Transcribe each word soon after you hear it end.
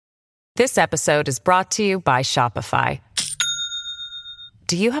This episode is brought to you by Shopify.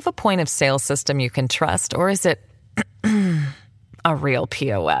 Do you have a point of sale system you can trust, or is it a real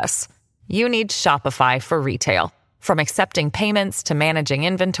POS? You need Shopify for retail. From accepting payments to managing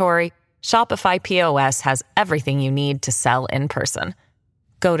inventory, Shopify POS has everything you need to sell in person.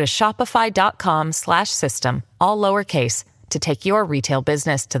 Go to shopify.com/system, all lowercase, to take your retail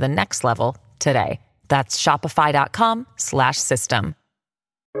business to the next level today. That's shopify.com/system.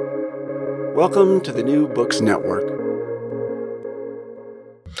 Welcome to the New Books Network.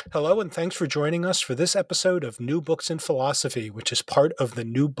 Hello, and thanks for joining us for this episode of New Books in Philosophy, which is part of the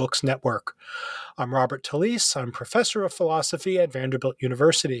New Books Network. I'm Robert Talisse. I'm professor of philosophy at Vanderbilt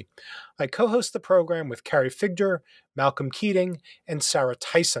University. I co-host the program with Carrie Figdor, Malcolm Keating, and Sarah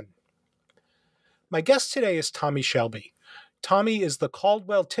Tyson. My guest today is Tommy Shelby. Tommy is the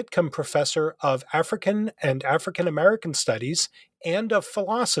Caldwell Titcomb Professor of African and African American Studies and of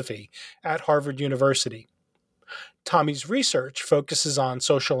Philosophy at Harvard University. Tommy's research focuses on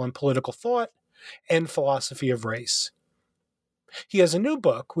social and political thought and philosophy of race. He has a new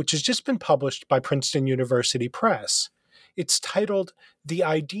book, which has just been published by Princeton University Press. It's titled The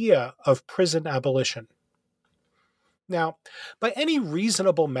Idea of Prison Abolition. Now, by any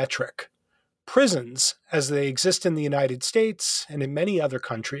reasonable metric, prisons, as they exist in the United States and in many other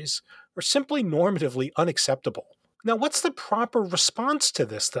countries, are simply normatively unacceptable. Now, what's the proper response to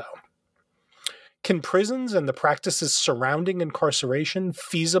this, though? Can prisons and the practices surrounding incarceration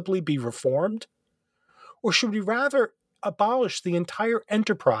feasibly be reformed? Or should we rather abolish the entire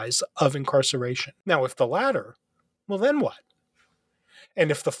enterprise of incarceration? Now, if the latter, well, then what? And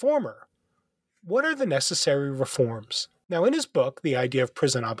if the former, what are the necessary reforms? Now, in his book, The Idea of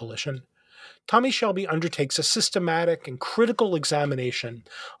Prison Abolition, Tommy Shelby undertakes a systematic and critical examination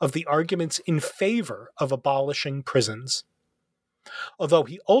of the arguments in favor of abolishing prisons. Although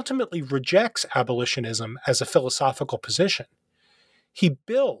he ultimately rejects abolitionism as a philosophical position, he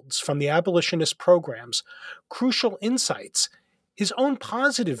builds from the abolitionist program's crucial insights his own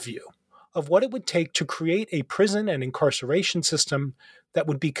positive view of what it would take to create a prison and incarceration system that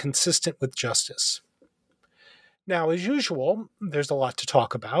would be consistent with justice. Now, as usual, there's a lot to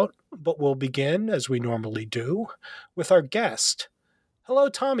talk about, but we'll begin, as we normally do, with our guest. Hello,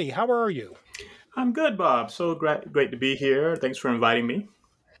 Tommy. How are you? I'm good, Bob. So great to be here. Thanks for inviting me.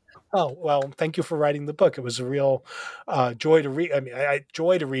 Oh, well, thank you for writing the book. It was a real joy to read. I mean,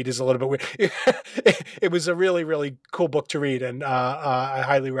 joy to read is a little bit weird. It was a really, really cool book to read, and I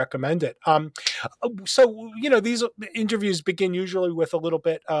highly recommend it. So, these interviews begin usually with a little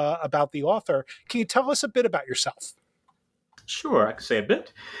bit about the author. Can you tell us a bit about yourself? Sure, I can say a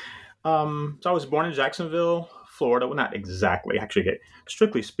bit. So I was born in Jacksonville, Florida. Well, not exactly. Actually,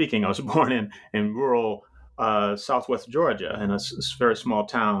 strictly speaking, I was born in rural southwest Georgia, in a very small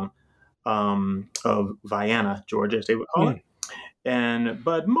town of Vienna, Georgia, as they would call it.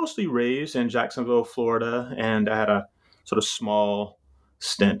 But mostly raised in Jacksonville, Florida, and I had a sort of small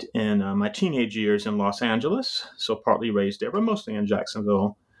stint in my teenage years in Los Angeles, so partly raised there, but mostly in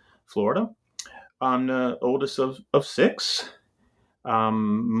Jacksonville, Florida. I'm the oldest of six,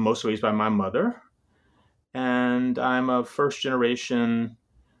 most raised by my mother, and I'm a first-generation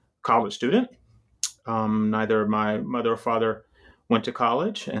college student. Neither my mother or father went to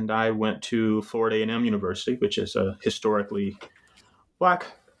college, and I went to Florida A&M University, which is a historically Black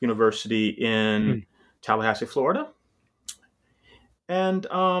university in Tallahassee, Florida. And,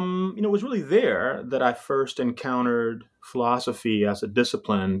 it was really there that I first encountered philosophy as a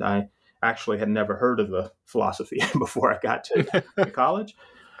discipline. I actually had never heard of the philosophy before I got to college.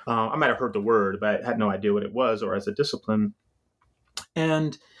 I might have heard the word, but I had no idea what it was or as a discipline.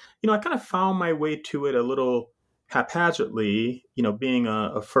 And, I kind of found my way to it a little haphazardly. Being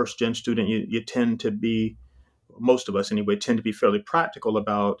a first-gen student, you tend to be, most of us anyway, tend to be fairly practical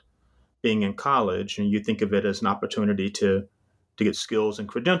about being in college. And you think of it as an opportunity to get skills and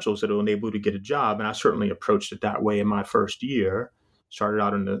credentials that will enable you to get a job. And I certainly approached it that way in my first year. Started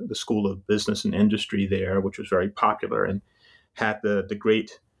out in the School of Business and Industry there, which was very popular, and had the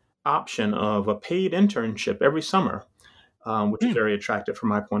great option of a paid internship every summer, which is very attractive from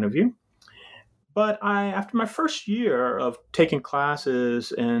my point of view. But after my first year of taking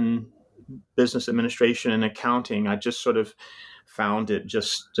classes in business administration and accounting, I just sort of found it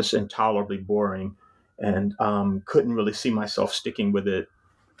just intolerably boring, and couldn't really see myself sticking with it,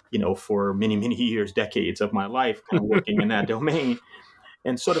 for many, many years, decades of my life, kind of working in that domain.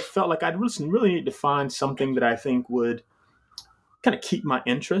 And sort of felt like I'd really need to find something that I think would kind of keep my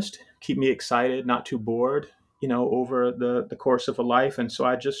interest, keep me excited, not too bored, over the course of a life. And so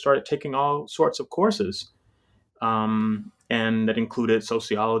I just started taking all sorts of courses. and that included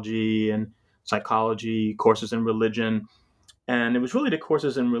sociology and psychology, courses in religion. And it was really the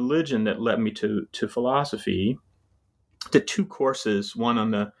courses in religion that led me to philosophy, to two courses, one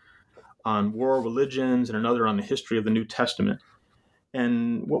on world religions and another on the history of the New Testament.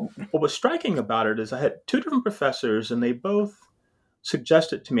 And what was striking about it is I had two different professors, and they both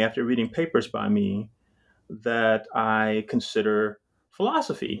suggested to me after reading papers by me that I consider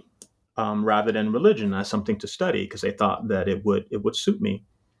philosophy rather than religion as something to study, because they thought that it would suit me.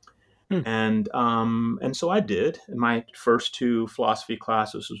 And so I did. In my first two philosophy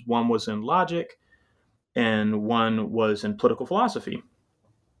classes, one was in logic and one was in political philosophy.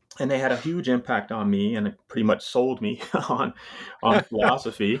 And they had a huge impact on me, and it pretty much sold me on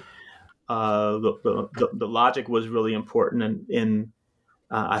philosophy. The logic was really important, and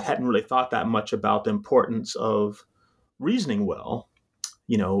I hadn't really thought that much about the importance of reasoning well.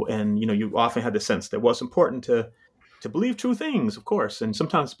 And you often had the sense that it was important to believe true things, of course, and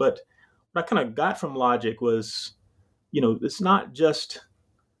sometimes. But what I kind of got from logic was, it's not just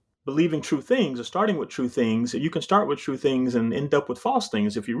believing true things or starting with true things. You can start with true things and end up with false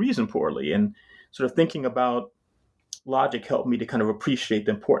things if you reason poorly. And sort of thinking about logic helped me to kind of appreciate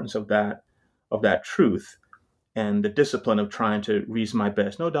the importance of that truth and the discipline of trying to reason my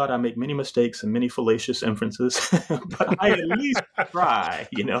best. No doubt I make many mistakes and many fallacious inferences, but I at least try,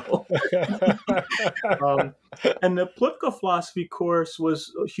 And the political philosophy course was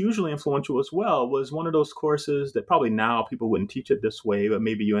hugely influential as well. It was one of those courses that probably now people wouldn't teach it this way, but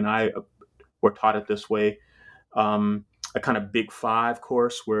maybe you and I were taught it this way. A kind of big five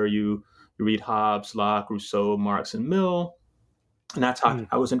course where you read Hobbes, Locke, Rousseau, Marx, and Mill. And that's how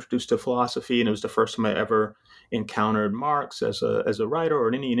I was introduced to philosophy. And it was the first time I ever encountered Marx as a writer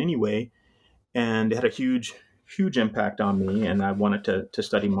or in any way. And it had a huge impact on me. And I wanted to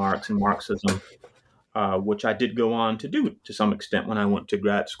study Marx and Marxism, which I did go on to do to some extent when I went to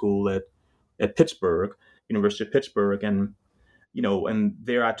grad school at Pittsburgh, University of Pittsburgh. And, and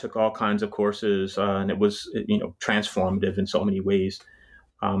there I took all kinds of courses, and it was, transformative in so many ways.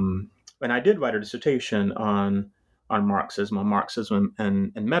 And I did write a dissertation on Marxism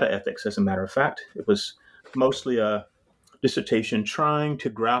and metaethics, as a matter of fact. It was mostly a dissertation trying to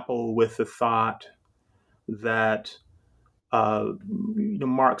grapple with the thought that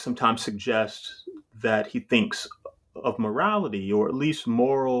Marx sometimes suggests that he thinks of morality, or at least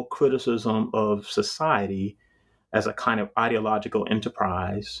moral criticism of society, as a kind of ideological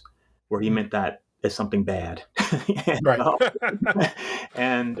enterprise, where he meant that as something bad.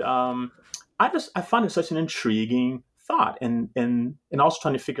 And I find it such an intriguing thought, and also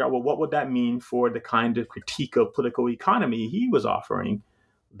trying to figure out, well, what would that mean for the kind of critique of political economy he was offering,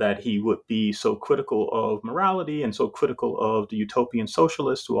 that he would be so critical of morality and so critical of the utopian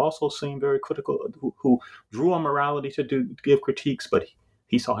socialists, who also seemed very critical, who drew on morality to give critiques, but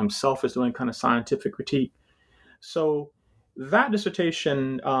he saw himself as doing kind of scientific critique. So that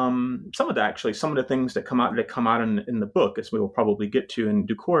dissertation, some of the things that come out in the book, as we will probably get to in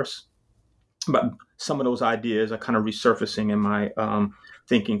due course, but some of those ideas are kind of resurfacing in my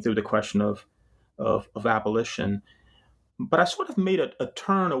thinking through the question of abolition. But I sort of made a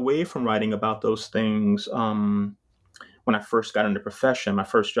turn away from writing about those things when I first got into the profession. My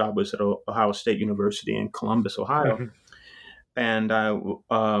first job was at Ohio State University in Columbus, Ohio, and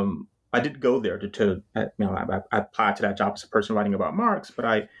I did go there I applied to that job as a person writing about Marx. But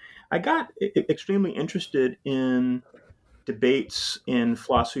I got extremely interested in debates in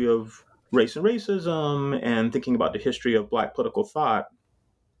philosophy of race and racism, and thinking about the history of Black political thought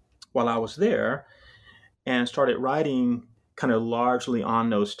while I was there, and started writing kind of largely on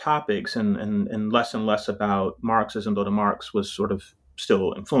those topics, and less about Marxism, though the Marx was sort of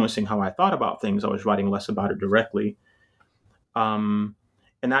still influencing how I thought about things. I was writing less about it directly. And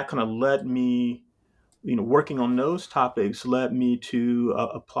that kind of led me, working on those topics led me to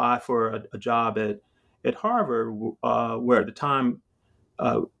apply for a job at Harvard, where at the time,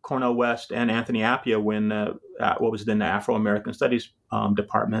 Cornel West and Anthony Appia were in what was then the Afro-American Studies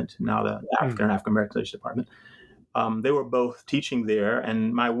department, now the African and African-American Studies department. They were both teaching there,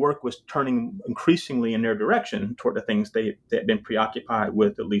 and my work was turning increasingly in their direction toward the things they had been preoccupied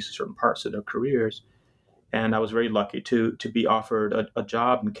with, at least certain parts of their careers. And I was very lucky to be offered a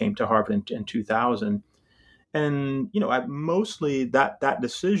job, and came to Harvard in 2000. And, I mostly that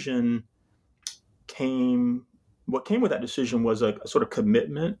decision what came with that decision was a sort of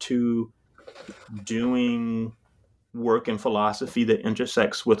commitment to doing work in philosophy that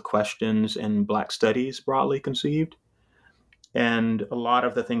intersects with questions in Black studies, broadly conceived. And a lot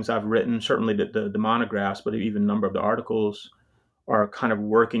of the things I've written, certainly the monographs, but even a number of the articles, are kind of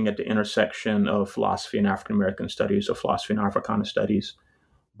working at the intersection of philosophy and African American studies, or philosophy and Africana studies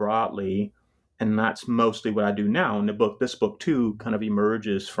broadly. And that's mostly what I do now. And this book too, kind of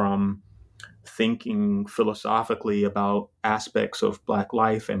emerges from thinking philosophically about aspects of Black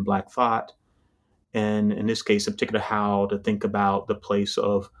life and Black thought. And in this case, in particular, how to think about the place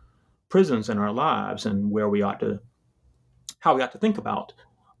of prisons in our lives, and how we ought to think about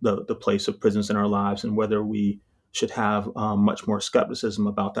the place of prisons in our lives, and whether we should have much more skepticism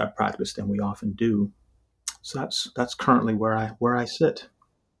about that practice than we often do. So that's currently where I sit.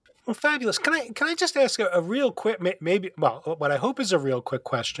 Well, fabulous. Can I just ask a real quick, maybe, well, what I hope is a real quick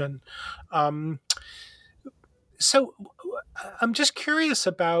question. So I'm just curious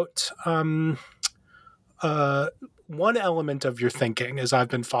about one element of your thinking as I've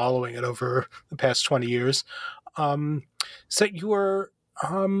been following it over the past 20 years. So you're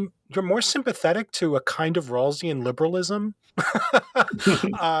more sympathetic to a kind of Rawlsian liberalism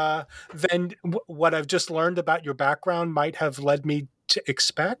than what I've just learned about your background might have led me to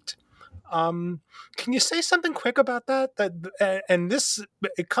expect. Can you say something quick about that? And this,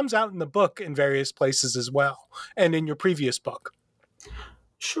 it comes out in the book in various places as well, and in your previous book.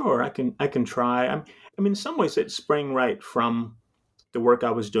 Sure, I can try. I mean, in some ways, it sprang right from the work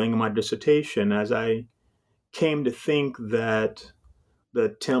I was doing in my dissertation, as I came to think that the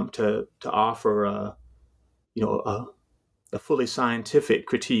attempt to offer a fully scientific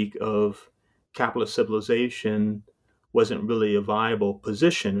critique of capitalist civilization wasn't really a viable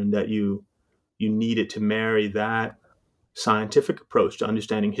position, and that you needed to marry that scientific approach to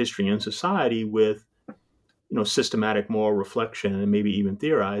understanding history and society with systematic moral reflection, and maybe even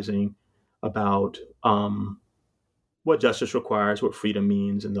theorizing about what justice requires, what freedom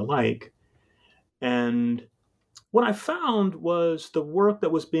means, and the like. And what I found was the work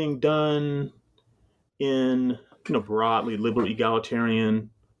that was being done in broadly liberal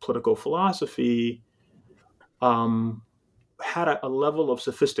egalitarian political philosophy had a level of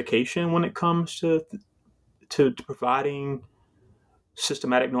sophistication when it comes to providing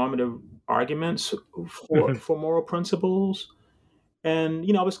systematic normative arguments for moral principles. And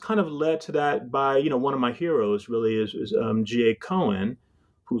I was kind of led to that by one of my heroes really is G.A. Cohen,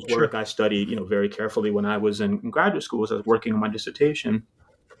 whose work I studied very carefully when I was in graduate school as I was working on my dissertation.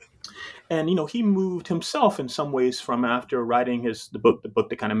 And he moved himself in some ways from, after writing the book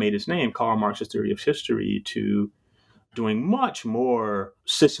that kind of made his name, Karl Marx's Theory of History, to doing much more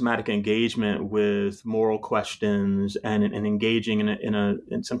systematic engagement with moral questions, and engaging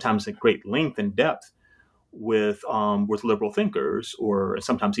in sometimes at great length and depth with liberal thinkers, or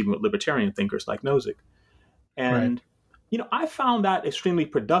sometimes even with libertarian thinkers like Nozick. And I found that extremely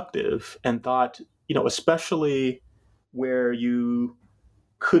productive, and thought especially where you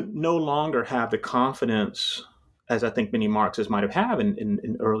could no longer have the confidence, as I think many Marxists might have had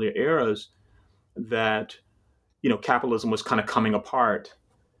in earlier eras, that capitalism was kind of coming apart,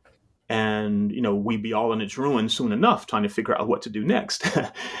 and we'd be all in its ruins soon enough, trying to figure out what to do next.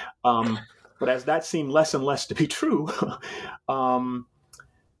 But as that seemed less and less to be true, the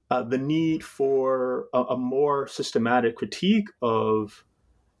need for a more systematic critique of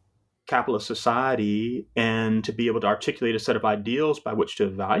capitalist society, and to be able to articulate a set of ideals by which to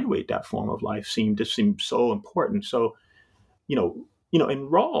evaluate that form of life seemed so important. So, in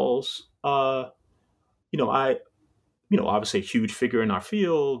Rawls, obviously a huge figure in our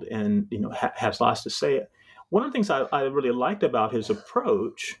field, and has lots to say. One of the things I really liked about his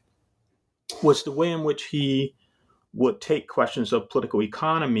approach was the way in which he would take questions of political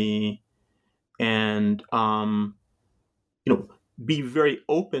economy and be very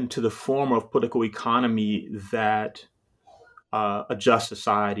open to the form of political economy that a just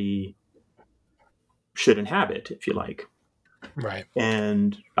society should inhabit, if you like. Right.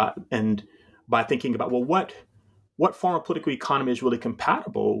 And by thinking about, well, what form of political economy is really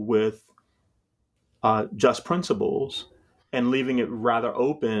compatible with just principles, and leaving it rather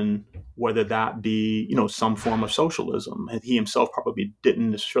open whether that be some form of socialism. And he himself probably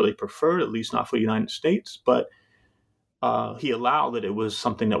didn't necessarily prefer it, at least not for the United States, but he allowed that it was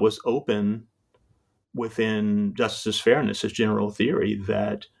something that was open within justice, fairness, as general theory,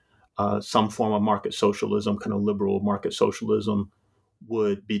 that some form of market socialism, kind of liberal market socialism,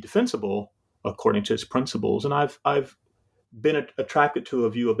 would be defensible according to its principles. And I've been attracted to a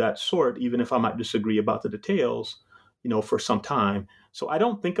view of that sort, even if I might disagree about the details, for some time. So I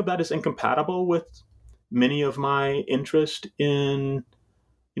don't think of that as incompatible with many of my interest in,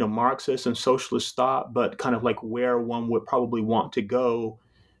 Marxist and socialist thought, but kind of like where one would probably want to go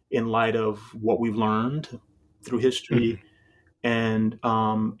in light of what we've learned through history, and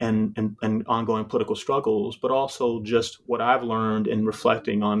ongoing political struggles, but also just what I've learned in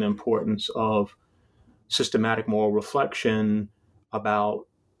reflecting on the importance of systematic moral reflection about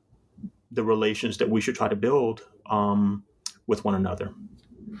the relations that we should try to build with one another.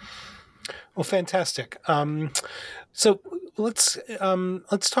 Well, fantastic. So let's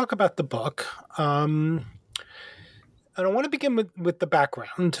talk about the book. And I want to begin with the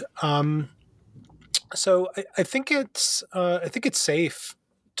background. So I think it's safe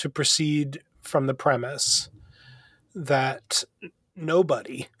to proceed from the premise that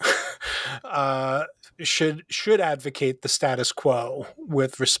nobody should advocate the status quo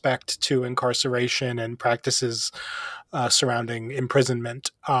with respect to incarceration and practices surrounding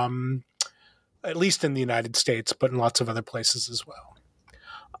imprisonment, at least in the United States, but in lots of other places as well.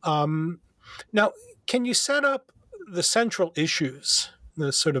 Now, can you set up the central issues,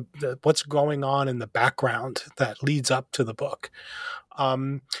 the sort of what's going on in the background that leads up to the book,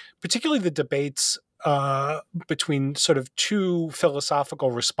 particularly the debates between sort of two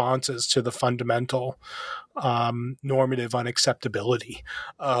philosophical responses to the fundamental normative unacceptability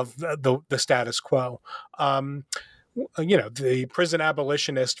of the status quo. The prison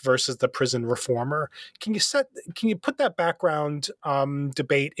abolitionist versus the prison reformer. Can you put that background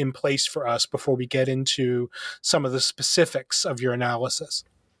debate in place for us before we get into some of the specifics of your analysis?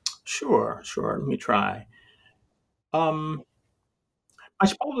 Sure. Let me try. I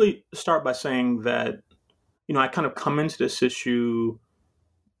should probably start by saying that, I kind of come into this issue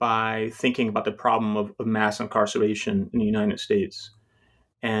by thinking about the problem of mass incarceration in the United States.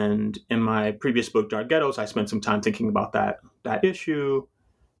 And in my previous book, Dark Ghettos, I spent some time thinking about that issue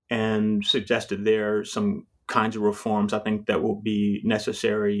and suggested there some kinds of reforms I think that will be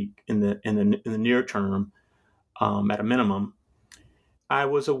necessary in the near term, at a minimum. I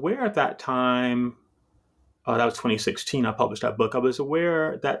was aware at that time, that was 2016, I published that book. I was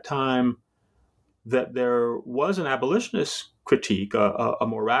aware at that time that there was an abolitionist critique, a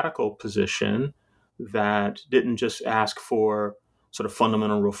more radical position that didn't just ask for sort of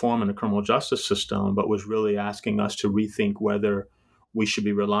fundamental reform in the criminal justice system, but was really asking us to rethink whether we should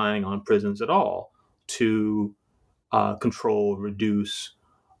be relying on prisons at all to control, reduce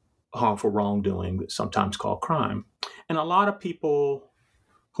harmful wrongdoing that's sometimes called crime. And a lot of people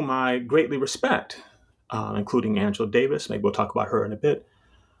whom I greatly respect, including Angela Davis, maybe we'll talk about her in a bit,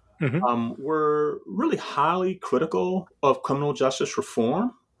 were really highly critical of criminal justice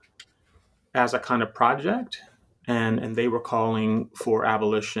reform as a kind of project. And they were calling for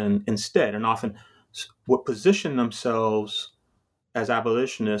abolition instead, and often would position themselves as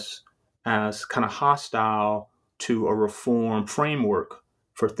abolitionists as kind of hostile to a reform framework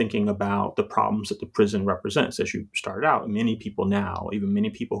for thinking about the problems that the prison represents. As you started out, many people now, even many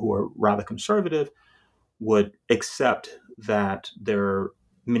people who are rather conservative, would accept that there are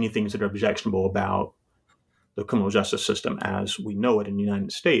many things that are objectionable about the criminal justice system as we know it in the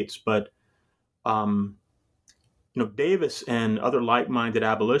United States. But Davis and other like-minded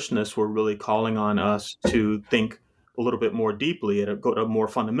abolitionists were really calling on us to think a little bit more deeply at a more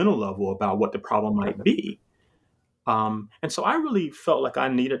fundamental level about what the problem might be. And so I really felt like I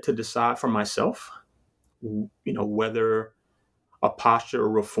needed to decide for myself, whether a posture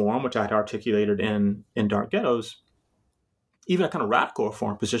of reform, which I had articulated in Dark Ghettos, even a kind of radical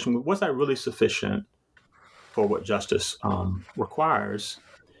reform position, was that really sufficient for what justice requires?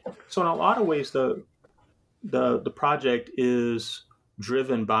 So in a lot of ways, the project is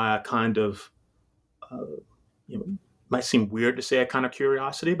driven by a kind of, might seem weird to say a kind of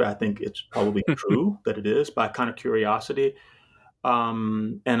curiosity, but I think it's probably true that it is, by a kind of curiosity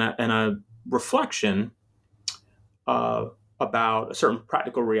and a reflection about certain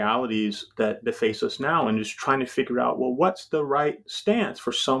practical realities that face us now, and just trying to figure out, well, what's the right stance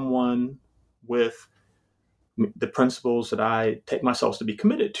for someone with the principles that I take myself to be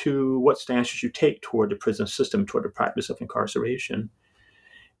committed to? What stance should you take toward the prison system, toward the practice of incarceration?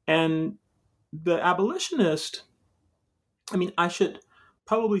 And the abolitionist, I should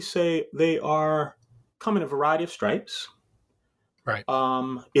probably say they come in a variety of stripes. Right.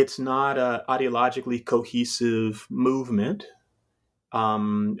 It's not an ideologically cohesive movement.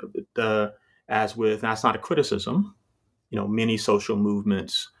 That's not a criticism. Many social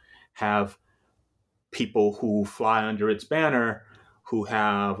movements have people who fly under its banner who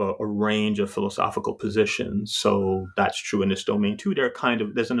have a range of philosophical positions. So that's true in this domain too.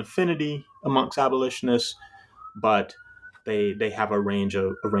 There's an affinity amongst abolitionists, but they have a range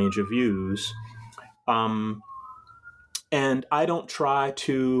of views. And I don't try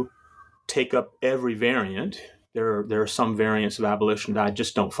to take up every variant. There are some variants of abolition that I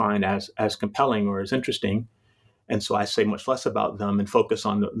just don't find as compelling or as interesting. And so I say much less about them and focus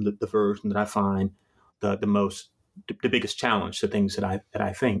on the version that I find the biggest challenge to things that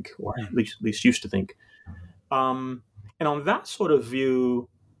I think, or at least used to think. And on that sort of view,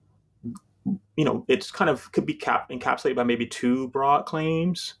 it's kind of could be encapsulated by maybe two broad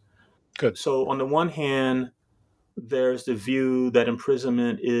claims. Good. So on the one hand, there's the view that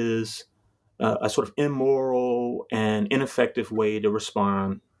imprisonment is a sort of immoral and ineffective way to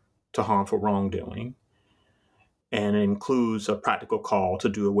respond to harmful wrongdoing. And it includes a practical call to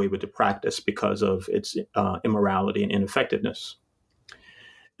do away with the practice because of its immorality and ineffectiveness.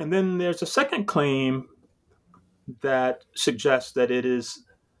 And then there's a second claim that suggests that it is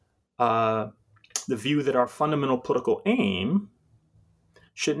the view that our fundamental political aim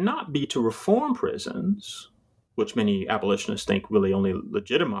should not be to reform prisons, which many abolitionists think really only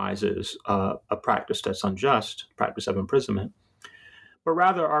legitimizes a practice that's unjust, practice of imprisonment, but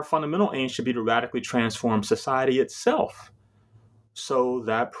rather our fundamental aim should be to radically transform society itself so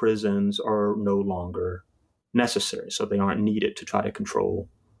that prisons are no longer necessary, so they aren't needed to try to control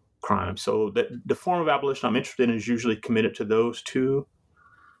crime. So the form of abolition I'm interested in is usually committed to those two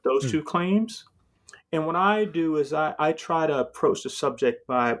claims. And what I do is I try to approach the subject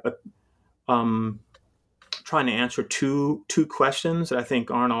by trying to answer two questions that I think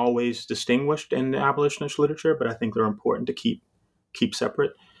aren't always distinguished in the abolitionist literature, but I think they're important to keep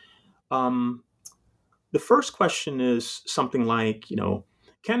separate. The first question is something like,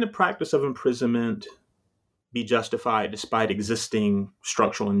 can the practice of imprisonment be justified despite existing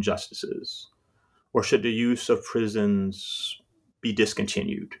structural injustices? Or should the use of prisons be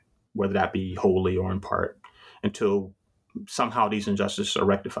discontinued, whether that be wholly or in part, until somehow these injustices are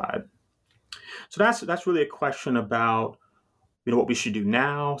rectified? So that's really a question about what we should do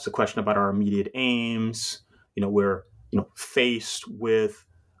now. It's a question about our immediate aims. We're faced with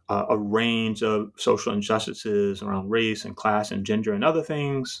a range of social injustices around race and class and gender and other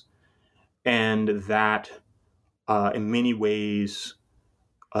things, and that in many ways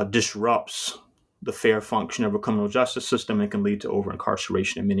disrupts the fair function of a criminal justice system and can lead to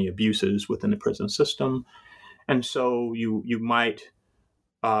over-incarceration and many abuses within the prison system. And so you might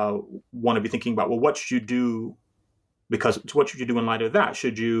want to be thinking about, well, what should you do? Because what should you do in light of that?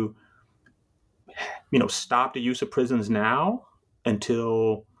 Should you stop the use of prisons now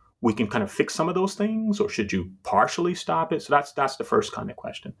until we can kind of fix some of those things, or should you partially stop it? So that's the first kind of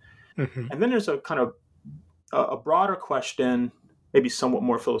question. Mm-hmm. And then there's a kind of a broader question, maybe somewhat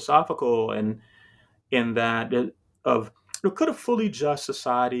more philosophical, and in that could a fully just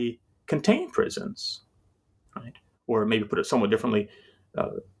society contain prisons, right? Or maybe put it somewhat differently,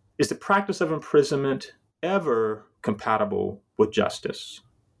 is the practice of imprisonment ever compatible with justice?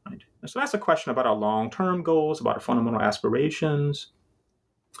 Right? And so that's a question about our long-term goals, about our fundamental aspirations.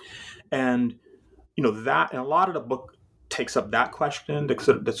 And, that, and a lot of the book takes up that question,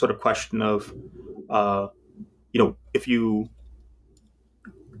 the sort of question of, if you,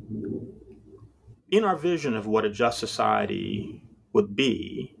 in our vision of what a just society would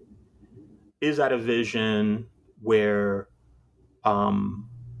be, is that a vision where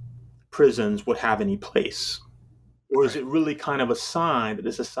prisons would have any place? Or is it really kind of a sign that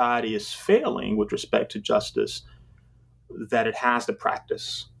the society is failing with respect to justice, that it has the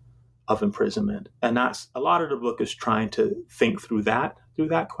practice of imprisonment? And that's a lot of the book is trying to think through that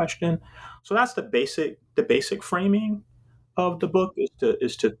question. So that's the basic framing of the book,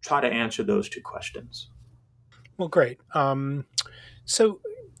 is to try to answer those two questions. Well, great. So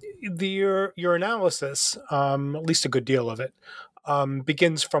your analysis, at least a good deal of it,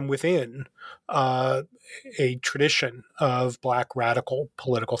 begins from within a tradition of Black radical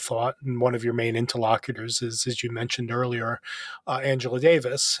political thought. And one of your main interlocutors is, as you mentioned earlier, Angela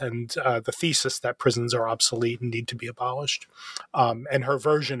Davis, and the thesis that prisons are obsolete and need to be abolished, and her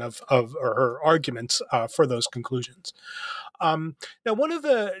version of or her arguments for those conclusions. Now, one of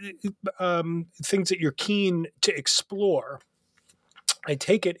the things that you're keen to explore, I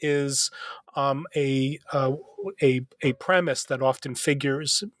take it, is a premise that often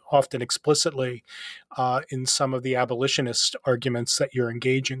figures, often explicitly, in some of the abolitionist arguments that you're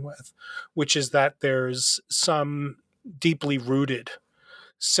engaging with, which is that there's some deeply rooted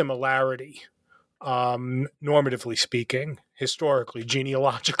similarity, normatively speaking, historically,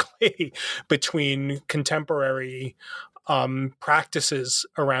 genealogically, between contemporary practices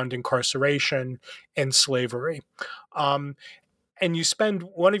around incarceration and slavery. And you spend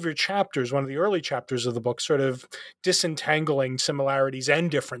one of the early chapters of the book, sort of disentangling similarities and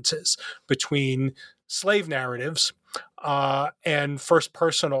differences between slave narratives and first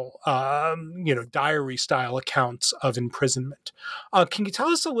personal, diary style accounts of imprisonment. Can you tell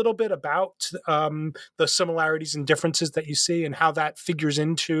us a little bit about the similarities and differences that you see and how that figures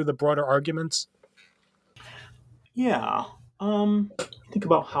into the broader arguments? Yeah. Think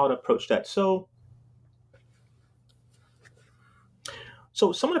about how to approach that. So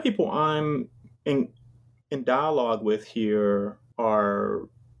some of the people I'm in dialogue with here are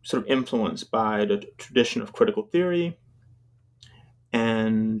sort of influenced by the tradition of critical theory,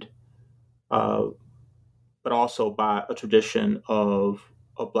 and but also by a tradition of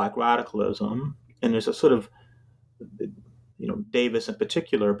Black radicalism. And there's a sort of, Davis in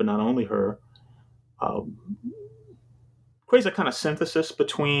particular, but not only her, um, creates a kind of synthesis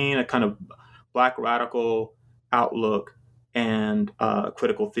between a kind of Black radical outlook and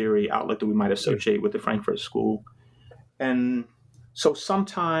critical theory outlook that we might associate with the Frankfurt School. And so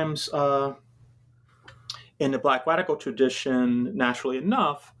sometimes in the Black radical tradition, naturally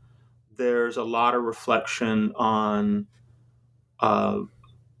enough, there's a lot of reflection on the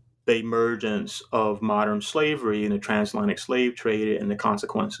emergence of modern slavery and the transatlantic slave trade and the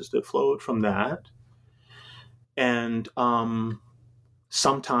consequences that flowed from that. And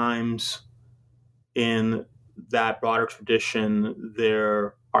sometimes in that broader tradition,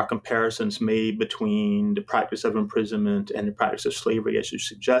 there are comparisons made between the practice of imprisonment and the practice of slavery, as you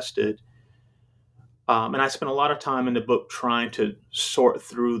suggested. And I spent a lot of time in the book trying to sort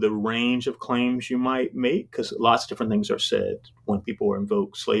through the range of claims you might make, because lots of different things are said when people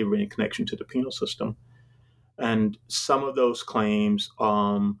invoke slavery in connection to the penal system. And some of those claims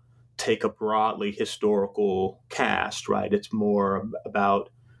take a broadly historical cast, right? It's more about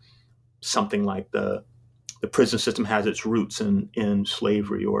something like the prison system has its roots in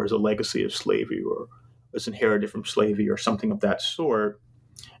slavery, or is a legacy of slavery, or is inherited from slavery, or something of that sort.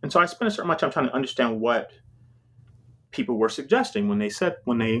 And so I spent a certain amount of time trying to understand what people were suggesting when they said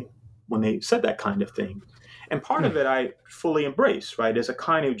that kind of thing. And part of it I fully embrace, right, as a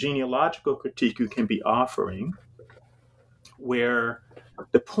kind of genealogical critique you can be offering, where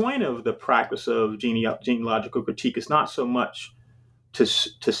the point of the practice of genealogical critique is not so much to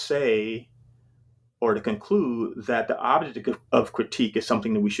say or to conclude that the object of critique is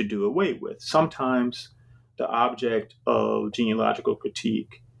something that we should do away with. Sometimes the object of genealogical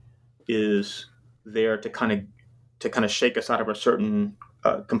critique is there to kind of shake us out of a certain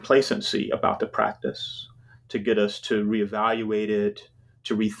complacency about the practice, to get us to reevaluate it,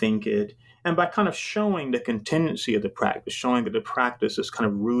 to rethink it, and by kind of showing the contingency of the practice, showing that the practice is kind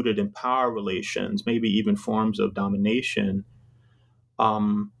of rooted in power relations, maybe even forms of domination,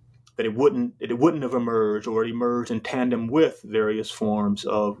 that it wouldn't have emerged, or it emerged in tandem with various forms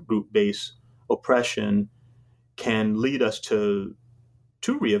of group-based oppression, can lead us to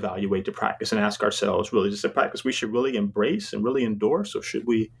reevaluate the practice and ask ourselves, really, is this a practice we should really embrace and really endorse, or should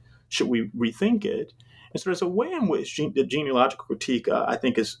we rethink it? And so there's a way in which the genealogical critique, I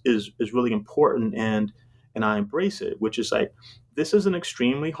think, is really important, and I embrace it, which is like, this is an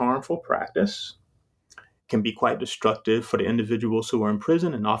extremely harmful practice, can be quite destructive for the individuals who are in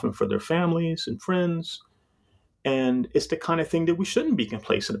prison and often for their families and friends. And it's the kind of thing that we shouldn't be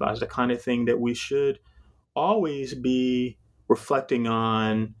complacent about. It's the kind of thing that we should always be reflecting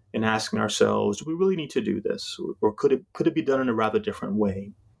on and asking ourselves, do we really need to do this? Or could it be done in a rather different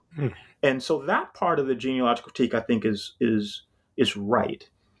way? Mm. And so that part of the genealogical critique, I think, is right.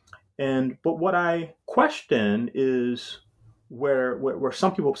 But what I question is where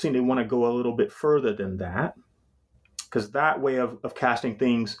some people seem to want to go a little bit further than that, because that way of casting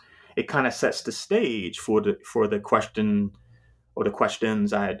things, it kind of sets the stage for the question or the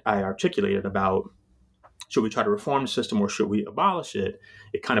questions I articulated about, should we try to reform the system or should we abolish it?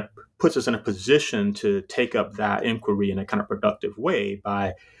 It kind of puts us in a position to take up that inquiry in a kind of productive way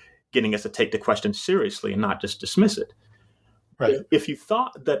by getting us to take the question seriously and not just dismiss it. Right. If you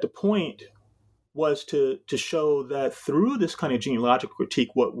thought that the point was to show that through this kind of genealogical critique,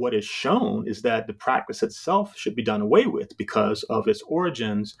 what is shown is that the practice itself should be done away with because of its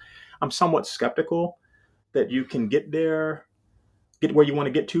origins, I'm somewhat skeptical that you can get where you want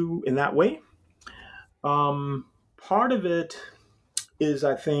to get to in that way. Part of it is,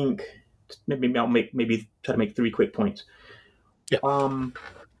 I think, maybe I'll try to make 3 quick points. Yeah.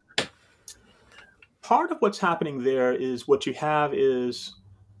 Part of what's happening there is what you have is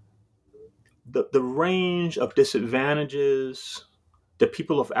the range of disadvantages that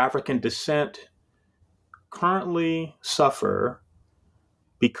people of African descent currently suffer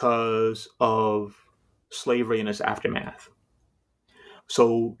because of slavery and its aftermath.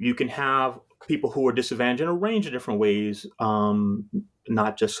 So you can have people who are disadvantaged in a range of different ways,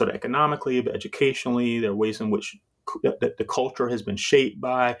 not just sort of economically, but educationally. There are ways in which that the culture has been shaped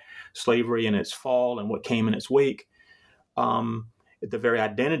by slavery and its fall and what came in its wake. The very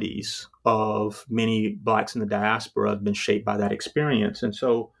identities of many Blacks in the diaspora have been shaped by that experience, and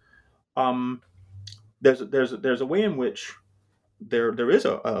so there's a way in which there is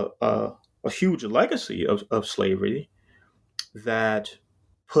a huge legacy of slavery that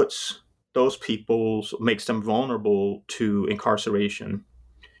puts those peoples, makes them vulnerable to incarceration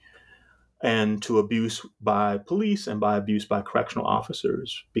and to abuse by police and by abuse by correctional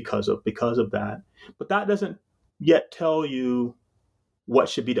officers because of that. But that doesn't yet tell you what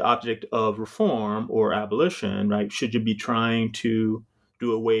should be the object of reform or abolition, right? Should you be trying to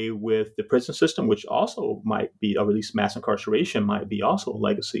do away with the prison system, which also might be, or at least mass incarceration might be also a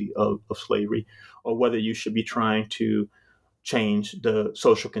legacy of slavery, or whether you should be trying to change the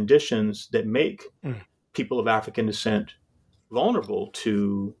social conditions that make people of African descent vulnerable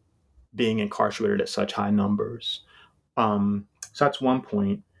to being incarcerated at such high numbers. So that's one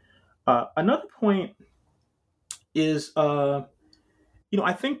point. Another point is, I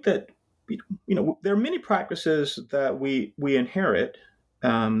think that, there are many practices that we inherit,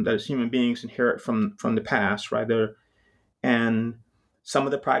 that as human beings inherit from the past, right? And some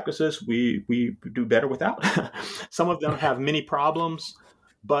of the practices we do better without. Some of them have many problems,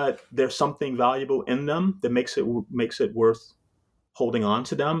 but there's something valuable in them that makes it worth holding on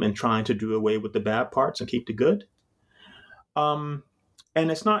to them and trying to do away with the bad parts and keep the good. And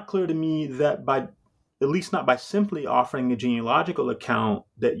it's not clear to me that at least not by simply offering a genealogical account,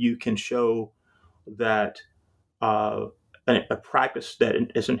 that you can show that a practice that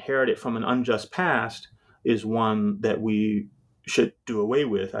is inherited from an unjust past is one that we should do away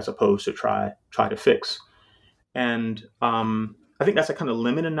with, as opposed to try to fix. And I think that's a kind of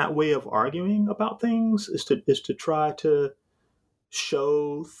limit in that way of arguing about things, is to try to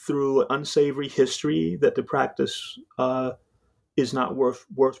show through an unsavory history that the practice is not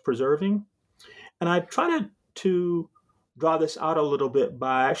worth preserving. And I try to draw this out a little bit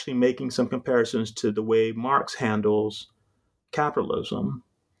by actually making some comparisons to the way Marx handles capitalism.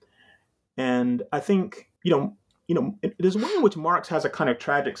 And I think, there's a way in which Marx has a kind of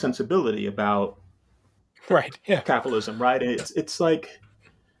tragic sensibility about capitalism, right? And it's like,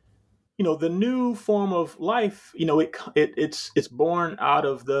 the new form of life, it's born out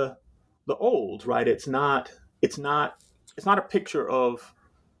of the old, right? It's not a picture of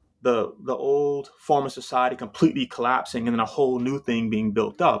the old form of society completely collapsing and then a whole new thing being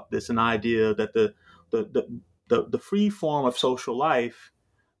built up. It's an idea that the free form of social life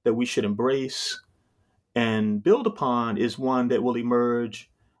that we should embrace and build upon is one that will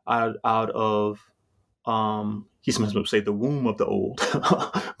emerge out of he sometimes would say the womb of the old,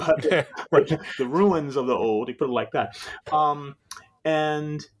 but the ruins of the old. He put it like that,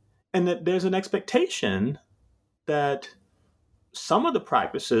 and that there's an expectation that some of the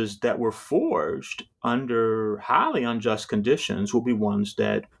practices that were forged under highly unjust conditions will be ones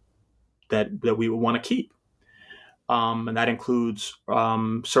that we will want to keep. And that includes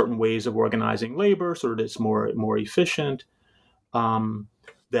certain ways of organizing labor so that it's more efficient.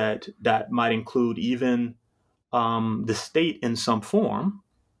 That might include even the state in some form,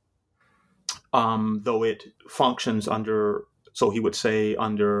 though it functions under, so he would say,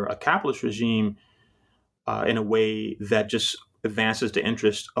 under a capitalist regime in a way that just advances the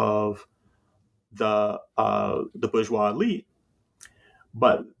interest of the bourgeois elite,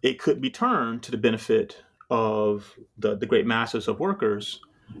 but it could be turned to the benefit of the great masses of workers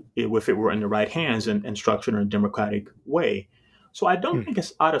if it were in the right hands and structured in a democratic way. So I don't think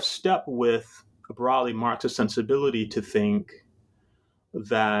it's out of step with a broadly Marxist sensibility to think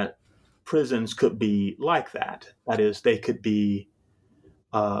that prisons could be like that. That is, they could be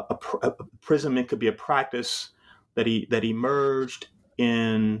imprisonment could be a practice that emerged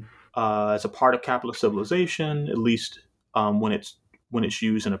in as a part of capitalist civilization, at least when it's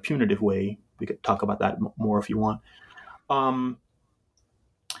used in a punitive way. We could talk about that more if you want. But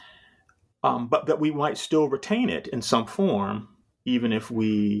that we might still retain it in some form, even if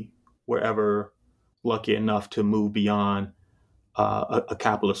we were ever lucky enough to move beyond a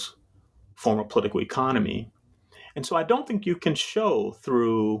capitalist form of political economy. And so I don't think you can show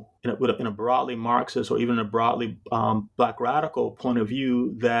through, in a broadly Marxist or even a broadly Black radical point of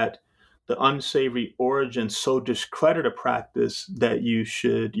view, that the unsavory origins so discredit a practice that you're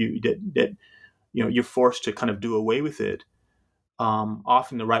forced to kind of do away with it.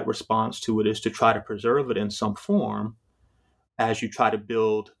 Often the right response to it is to try to preserve it in some form as you try to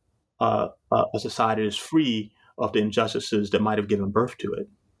build a society that is free of the injustices that might have given birth to it.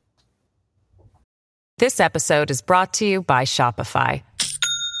 This episode is brought to you by Shopify.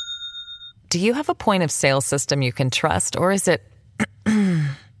 Do you have a point of sale system you can trust, or is it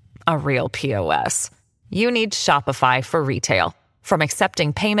a real POS? You need Shopify for retail. From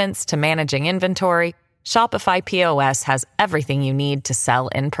accepting payments to managing inventory, Shopify POS has everything you need to sell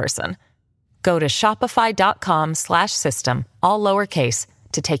in person. Go to shopify.com/system, all lowercase,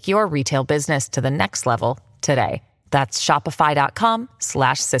 to take your retail business to the next level today. That's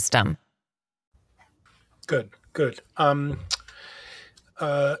shopify.com/system. Good.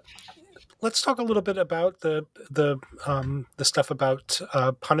 Let's talk a little bit about the stuff about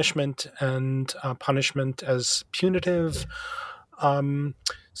punishment and punishment as punitive.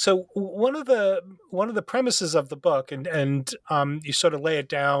 So one of the premises of the book, and you sort of lay it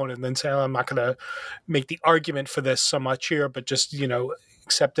down and then say, I'm not going to make the argument for this so much here, but just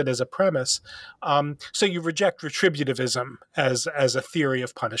accept it as a premise. So you reject retributivism as a theory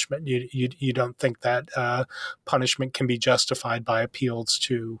of punishment. You don't think that punishment can be justified by appeals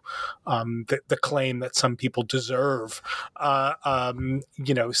to the claim that some people deserve some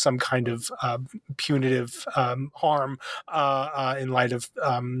kind of punitive harm in light of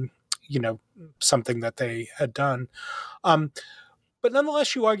something that they had done. But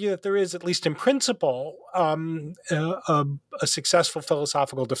nonetheless, you argue that there is, at least in principle, a successful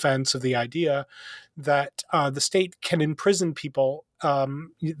philosophical defense of the idea that the state can imprison people.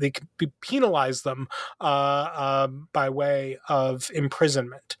 They can penalize them by way of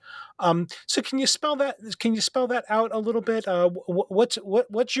imprisonment. So can you spell that? Can you spell that out a little bit?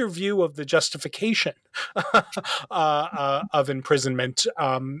 What's your view of the justification of imprisonment,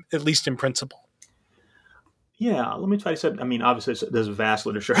 at least in principle? Yeah, let me try to say. I mean, obviously, there's vast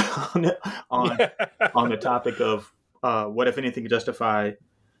literature on the topic of what, if anything, can justify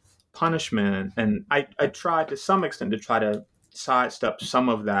punishment, and I tried to some extent to try to sidestep some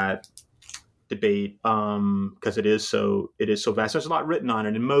of that debate because it is so vast. There's a lot written on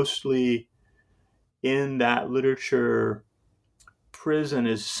it, and mostly in that literature, prison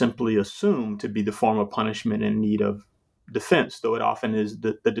is simply assumed to be the form of punishment in need of defense, though it often is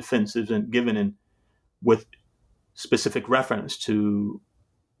the defense isn't given with specific reference to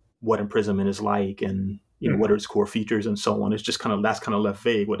what imprisonment is like and what are its core features and so on. It's just that's kind of left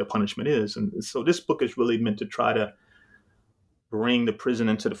vague what the punishment is. And so this book is really meant to try to bring the prison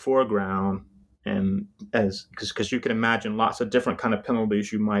into the foreground, and because you can imagine lots of different kind of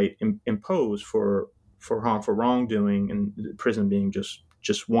penalties you might impose for harmful wrongdoing, and prison being just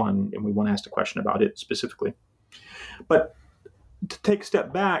one, and we want to ask the question about it specifically. But to take a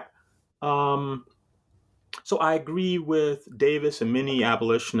step back, so I agree with Davis and many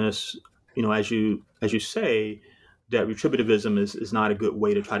abolitionists, as you say, that retributivism is not a good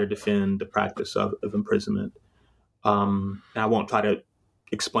way to try to defend the practice of imprisonment. And I won't try to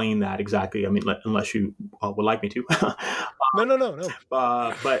explain that exactly. I mean, unless you would like me to. No.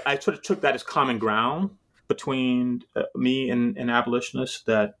 But I sort of took that as common ground between me and abolitionists,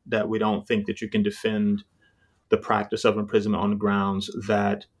 that we don't think that you can defend the practice of imprisonment on the grounds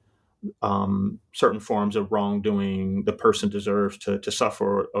that certain forms of wrongdoing the person deserves to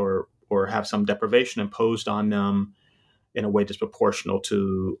suffer or have some deprivation imposed on them in a way disproportional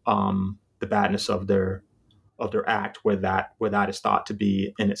to the badness of their act, where that is thought to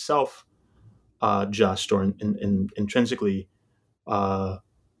be in itself just or intrinsically a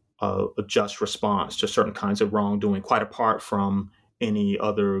just response to certain kinds of wrongdoing, quite apart from any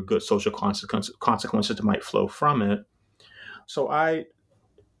other good social consequences that might flow from it. So I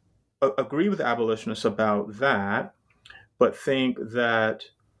agree with abolitionists about that, but think that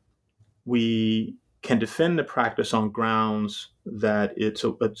we can defend the practice on grounds that it's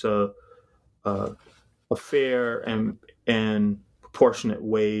a fair and proportionate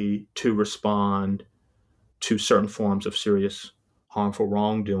way to respond to certain forms of serious harmful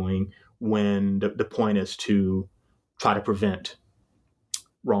wrongdoing, when the point is to try to prevent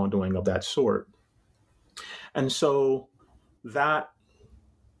wrongdoing of that sort. And so that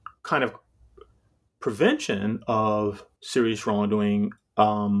kind of prevention of serious wrongdoing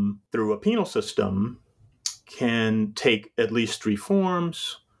through a penal system can take at least three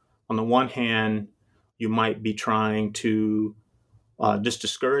forms. On the one hand, you might be trying to just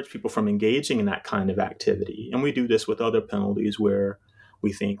discourage people from engaging in that kind of activity. And we do this with other penalties where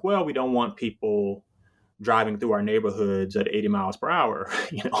we think, well, we don't want people driving through our neighborhoods at 80 miles per hour,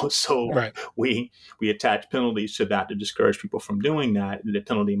 so right. we attach penalties to that to discourage people from doing that. The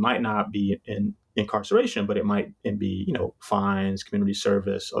penalty might not be in incarceration, but it might be, fines, community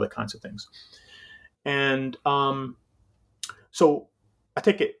service, other kinds of things. And so I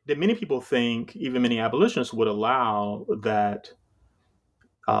take it that many people think, even many abolitionists would allow that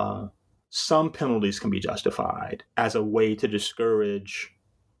some penalties can be justified as a way to discourage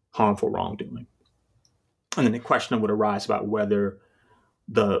harmful wrongdoing. And then the question would arise about whether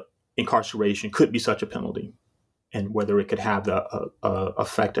the incarceration could be such a penalty and whether it could have the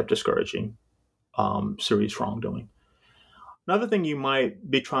effect of discouraging serious wrongdoing. Another thing you might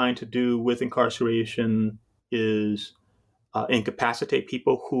be trying to do with incarceration is incapacitate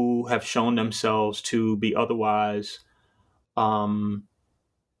people who have shown themselves to be otherwise, how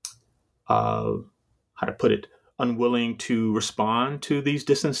to put it, unwilling to respond to these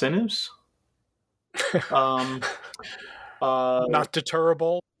disincentives. Not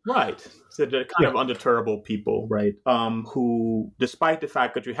deterrable. Right. So they're kind of undeterrable people, right? Who, despite the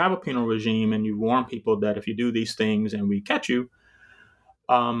fact that you have a penal regime and you warn people that if you do these things and we catch you,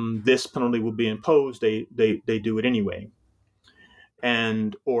 this penalty will be imposed, they do it anyway.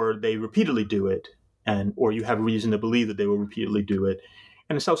 Or they repeatedly do it, or you have reason to believe that they will repeatedly do it.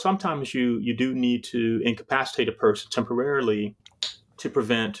 And so sometimes you do need to incapacitate a person temporarily to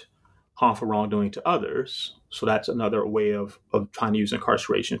prevent harmful wrongdoing to others. So that's another way of trying to use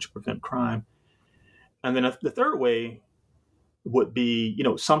incarceration to prevent crime. And then the third way would be,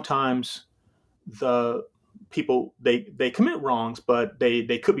 sometimes the people, they commit wrongs, but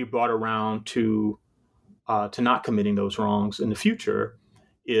they could be brought around to not committing those wrongs in the future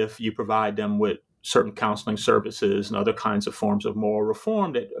if you provide them with certain counseling services and other kinds of forms of moral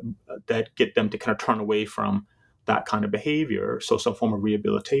reform that get them to kind of turn away from that kind of behavior. So some form of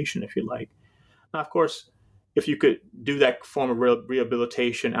rehabilitation, if you like. Now, of course, if you could do that form of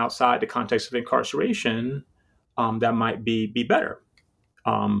rehabilitation outside the context of incarceration, that might be better.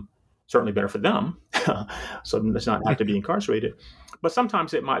 Certainly better for them. So it does not have to be incarcerated. But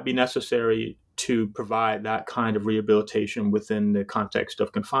sometimes it might be necessary to provide that kind of rehabilitation within the context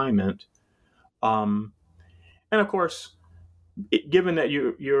of confinement. And of course, given that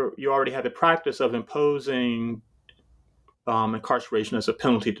you already have the practice of imposing incarceration as a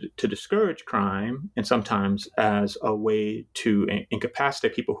penalty to discourage crime, and sometimes as a way to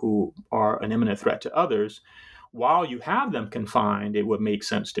incapacitate people who are an imminent threat to others, while you have them confined, it would make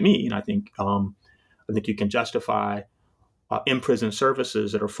sense to me, and I think you can justify in-prison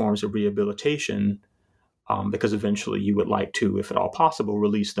services that are forms of rehabilitation, because eventually you would like to, if at all possible,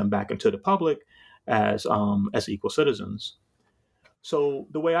 release them back into the public as equal citizens. So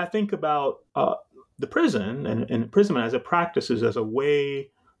the way I think about the prison and imprisonment as a practice is as a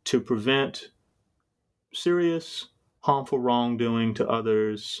way to prevent serious harmful wrongdoing to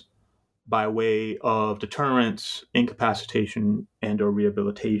others by way of deterrence, incapacitation, and or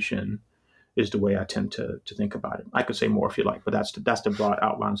rehabilitation is the way I tend to think about it. I could say more if you like, but that's the broad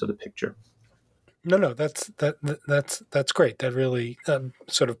outlines of the picture. No, that's great. That really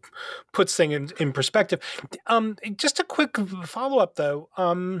sort of puts things in perspective. Just a quick follow-up, though.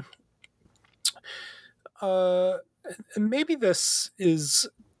 Maybe this is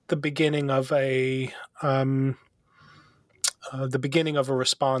the beginning of a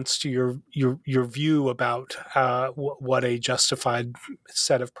response to your view about what a justified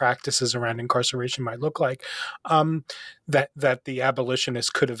set of practices around incarceration might look like, that the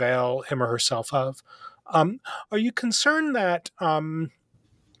abolitionist could avail him or herself of. Are you concerned that in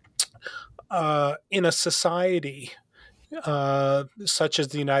a society such as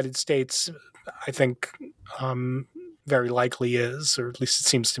the United States, I think very likely is, or at least it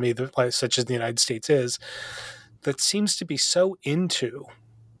seems to me that such as the United States is, that seems to be so into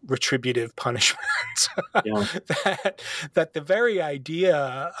retributive punishment that the very idea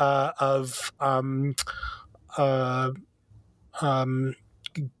of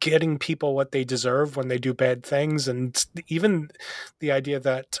getting people what they deserve when they do bad things, and even the idea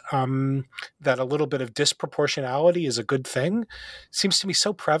that that a little bit of disproportionality is a good thing, seems to be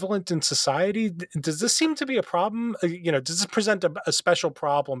so prevalent in society. Does this seem to be a problem? Does this present a special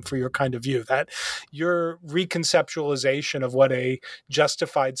problem for your kind of view, that your reconceptualization of what a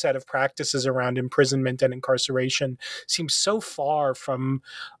justified set of practices around imprisonment and incarceration seems so far from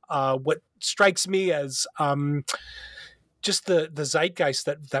what strikes me as just the zeitgeist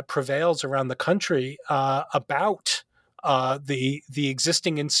that prevails around the country about the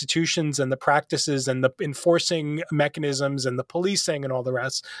existing institutions and the practices and the enforcing mechanisms and the policing and all the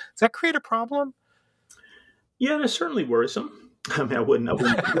rest? Does that create a problem? Yeah, that's certainly worrisome. I mean, I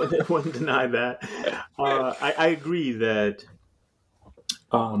wouldn't deny that. I agree that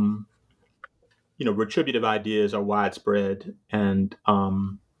retributive ideas are widespread, and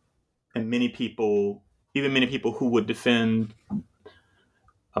many people, even many people who would defend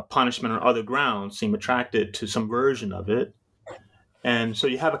a punishment on other grounds, seem attracted to some version of it. And so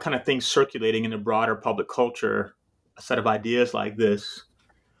you have a kind of thing circulating in the broader public culture, a set of ideas like this.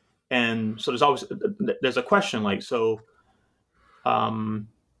 And so there's a question like,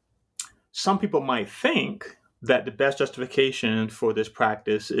 some people might think that the best justification for this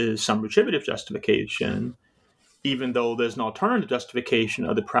practice is some retributive justification, even though there's an alternative justification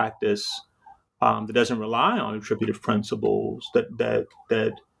of the practice that doesn't rely on retributive principles,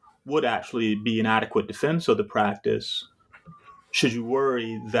 that would actually be an adequate defense of the practice, should you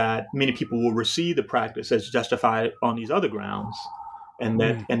worry that many people will receive the practice as justified on these other grounds. And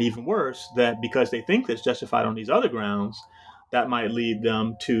that, and even worse, that because they think it's justified on these other grounds, that might lead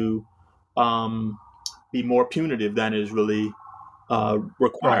them to be more punitive than is really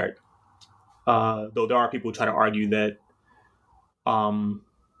required. Though there are people who try to argue that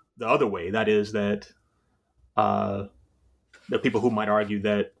the other way, that is that there are people who might argue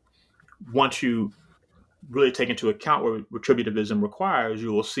that once you really take into account what retributivism requires,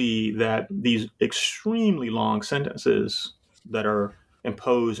 you will see that these extremely long sentences that are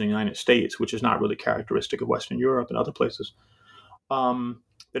imposed in the United States, which is not really characteristic of Western Europe and other places,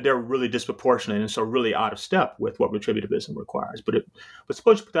 that they're really disproportionate and so really out of step with what retributivism requires. But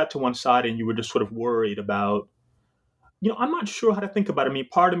suppose you put that to one side and you were just sort of worried about, I'm not sure how to think about it. I mean,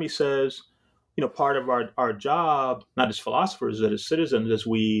 part of me says, part of our job, not as philosophers, but as citizens, as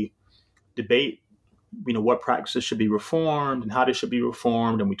we debate, what practices should be reformed and how they should be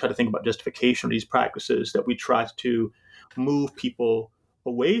reformed, and we try to think about justification of these practices, that we try to move people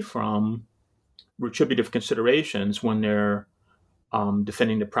away from retributive considerations when they're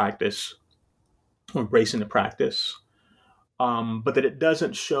defending the practice or embracing the practice, but that it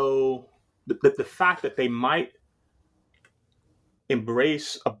doesn't show that the fact that they might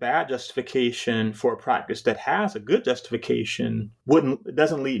embrace a bad justification for a practice that has a good justification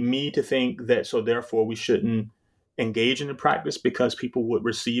doesn't lead me to think that so therefore we shouldn't engage in the practice because people would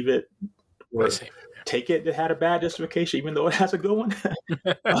receive it or take it that had a bad justification, even though it has a good one.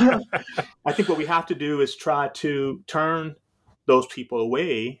 I think what we have to do is try to turn those people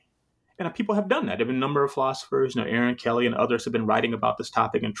away. And people have done that. There have been a number of philosophers, Aaron Kelly and others have been writing about this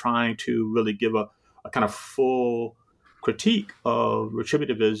topic and trying to really give a kind of full critique of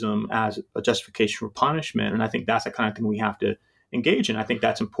retributivism as a justification for punishment. And I think that's the kind of thing we have to engage in. I think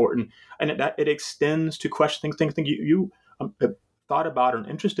that's important. And it extends to questions, things you thought about and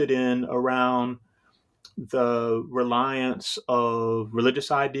interested in around the reliance of religious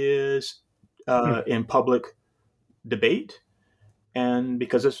ideas in public debate. And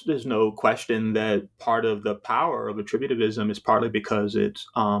because there's no question that part of the power of attributivism is partly because it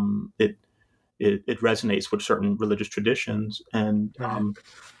resonates with certain religious traditions, and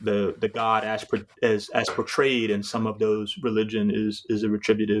the God as portrayed in some of those religion is a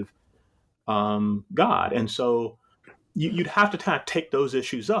retributive God, and so you'd have to kind of take those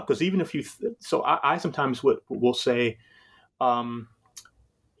issues up, because even if I sometimes will say,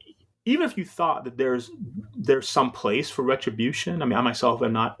 even if you thought that there's some place for retribution, I mean, I myself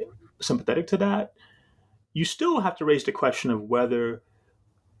am not sympathetic to that, you still have to raise the question of whether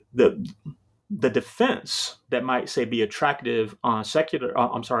the defense that might say be attractive on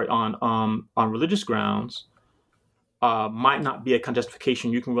on religious grounds might not be a kind of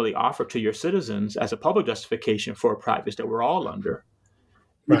justification you can really offer to your citizens as a public justification for a practice that we're all under,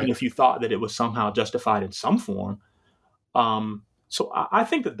 even if you thought that it was somehow justified in some form. So I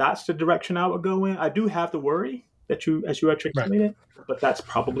think that that's the direction I would go in. I do have the worry that as you articulated, but that's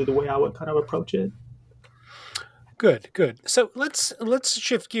probably the way I would kind of approach it. Good. So let's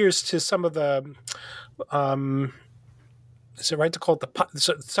shift gears to some of the, is it right to call it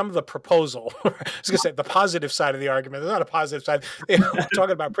some of the proposal? I was going to say the positive side of the argument. There's not a positive side. We're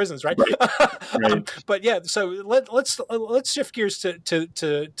talking about prisons, right? But yeah, so let's shift gears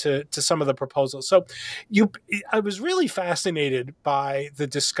to some of the proposals. So I was really fascinated by the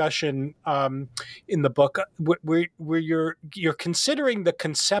discussion in the book where you're considering the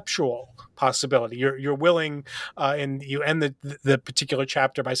conceptual possibility. You're willing, and you end the particular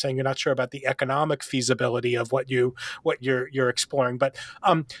chapter by saying you're not sure about the economic feasibility of what you're exploring, but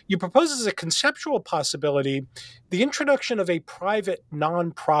you propose as a conceptual possibility the introduction of a private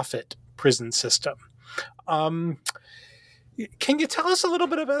nonprofit prison system. Can you tell us a little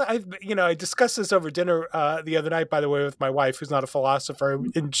bit about it? I discussed this over dinner the other night, by the way, with my wife, who's not a philosopher,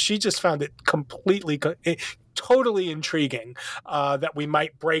 and she just found it totally intriguing that we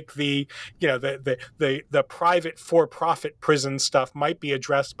might break the private for-profit prison stuff might be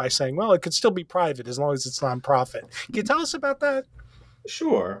addressed by saying, well, it could still be private as long as it's nonprofit. Can you tell us about that?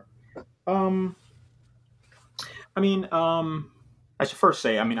 Sure. I should first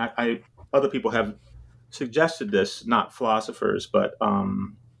say, other people have suggested this, not philosophers, but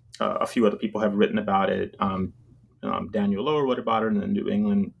a few other people have written about it. Daniel Lower wrote about it in the New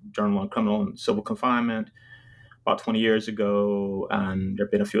England Journal on Criminal and Civil Confinement. about 20 years ago, and there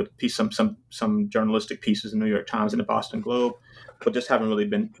have been a few some journalistic pieces in the New York Times and the Boston Globe, but they haven't really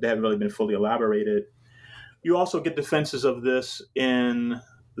been fully elaborated. You also get defenses of this in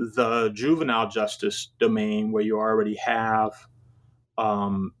the juvenile justice domain, where you already have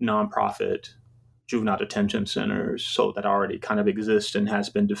nonprofit juvenile detention centers, so that already kind of exist and has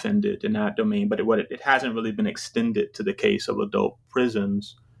been defended in that domain. But it hasn't really been extended to the case of adult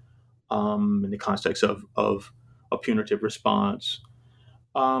prisons in the context of a punitive response.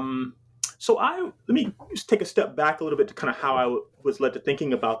 So let me just take a step back a little bit to kind of how I was led to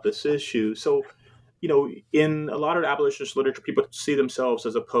thinking about this issue. So, in a lot of abolitionist literature, people see themselves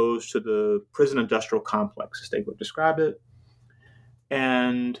as opposed to the prison industrial complex, as they would describe it.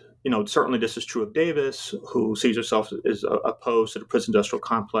 And, certainly this is true of Davis, who sees herself as opposed to the prison industrial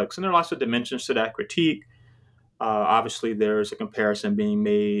complex. And there are lots of dimensions to that critique. Obviously, there's a comparison being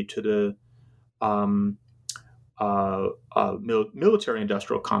made to the military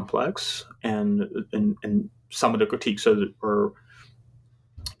industrial complex, and some of the critiques are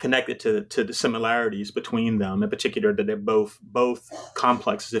connected to the similarities between them, in particular that they're both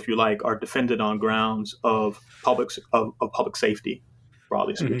complexes, if you like, are defended on grounds of public safety,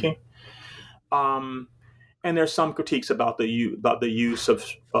 broadly speaking. And there's some critiques about the use of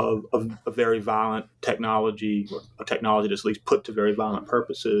a very violent technology, or a technology that's at least put to very violent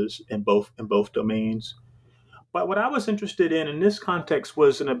purposes in both domains. But what I was interested in this context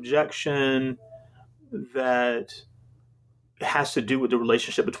was an objection that has to do with the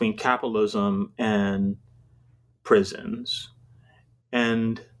relationship between capitalism and prisons.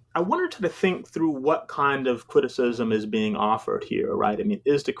 And I wanted to think through what kind of criticism is being offered here, right? I mean,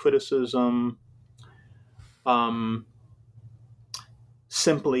 is the criticism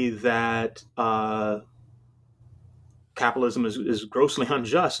simply that capitalism is grossly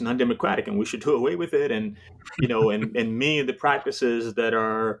unjust and undemocratic, and we should do away with it, and and many of the practices that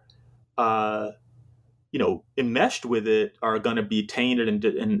are enmeshed with it are going to be tainted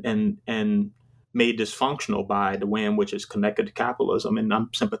and made dysfunctional by the way in which it's connected to capitalism, and I'm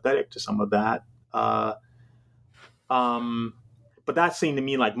sympathetic to some of that. But that seemed to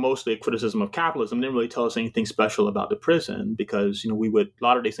me like mostly a criticism of capitalism. It didn't really tell us anything special about the prison, because a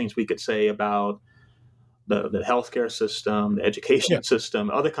lot of these things we could say about the healthcare system, the education system,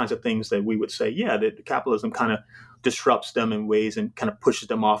 other kinds of things that we would say, that capitalism kind of disrupts them in ways and kind of pushes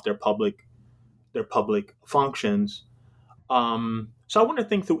them off their public functions. So I want to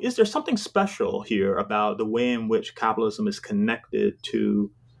think through, is there something special here about the way in which capitalism is connected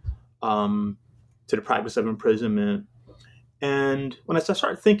to the practice of imprisonment? And when I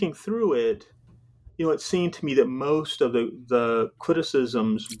started thinking through it, it seemed to me that most of the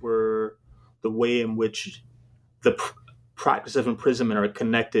criticisms were the way in which the practice of imprisonment are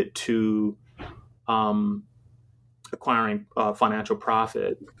connected to acquiring financial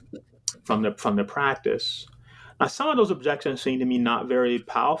profit from the practice. Now, some of those objections seemed to me not very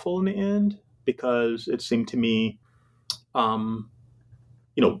powerful in the end, because it seemed to me, they're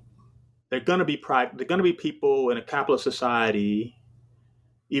going to be people in a capitalist society,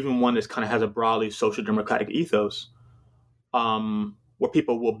 even one that kind of has a broadly social democratic ethos, where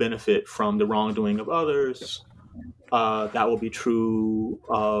people will benefit from the wrongdoing of others. That will be true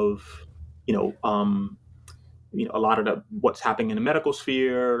of, a lot of what's happening in the medical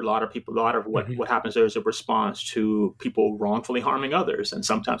sphere. A lot of what happens there is a response to people wrongfully harming others, and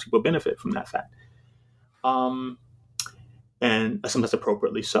sometimes people benefit from that fact. And sometimes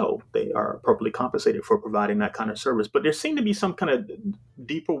appropriately so. They are appropriately compensated for providing that kind of service. But there seem to be some kind of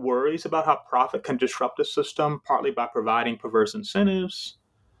deeper worries about how profit can disrupt the system, partly by providing perverse incentives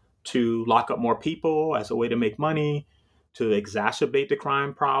to lock up more people as a way to make money, to exacerbate the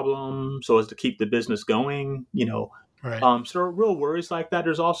crime problem so as to keep the business going, Right. So there are real worries like that.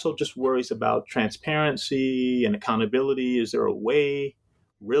 There's also just worries about transparency and accountability. Is there a way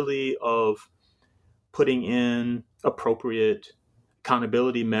really of putting in appropriate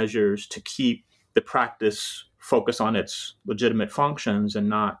accountability measures to keep the practice focused on its legitimate functions and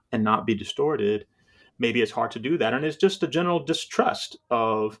not be distorted? Maybe it's hard to do that. And it's just a general distrust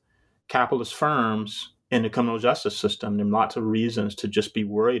of capitalist firms in the criminal justice system. There are lots of reasons to just be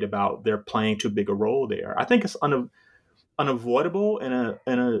worried about their playing too big a role there. I think it's unavoidable in a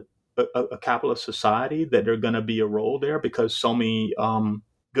capitalist society that there's going to be a role there, because so many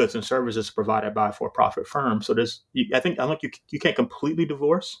goods and services provided by for-profit firms. So I think you can't completely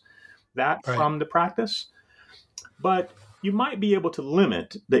divorce that from the practice, but you might be able to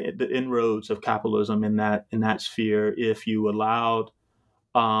limit the inroads of capitalism in that sphere if you allowed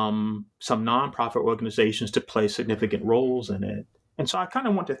some nonprofit organizations to play significant roles in it. And so I kind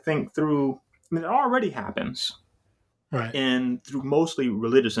of want to think through. I mean, it already happens Right. and through mostly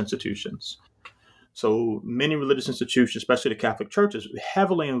religious institutions. So many religious institutions, especially the Catholic Church, is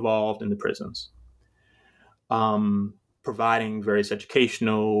heavily involved in the prisons, providing various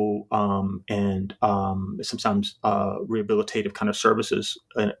educational and sometimes rehabilitative kind of services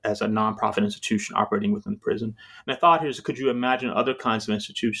as a nonprofit institution operating within the prison. And I thought here is, could you imagine other kinds of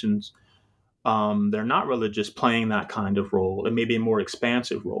institutions they're not religious playing that kind of role? It may be a more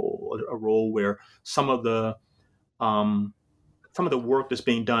expansive role, a role where some of the work that's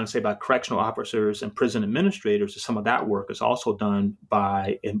being done, say, by correctional officers and prison administrators, some of that work is also done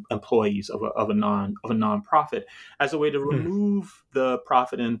by employees of a nonprofit, as a way to remove the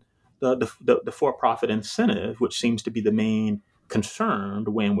profit and the for-profit incentive, which seems to be the main concern,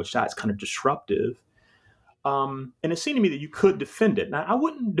 the way in which that's kind of disruptive. And it seemed to me that you could defend it. Now, I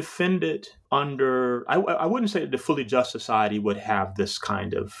wouldn't defend it under. I wouldn't say that the Fully Just Society would have this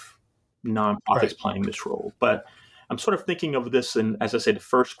kind of nonprofits playing this role, but I'm sort of thinking of this, and as I say, the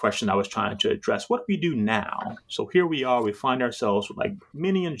first question I was trying to address: what do we do now? So here we are. We find ourselves with like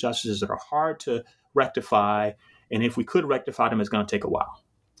many injustices that are hard to rectify, and if we could rectify them, it's going to take a while.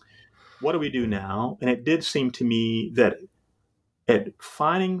 What do we do now? And it did seem to me that at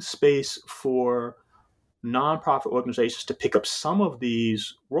finding space for nonprofit organizations to pick up some of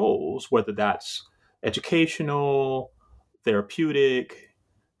these roles, whether that's educational, therapeutic,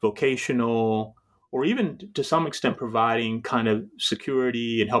 vocational, or even to some extent providing kind of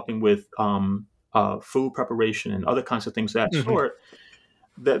security and helping with food preparation and other kinds of things of that sort,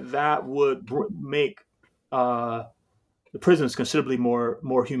 that would make the prisons considerably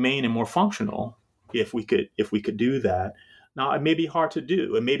more humane and more functional if we could do that. Now, it may be hard to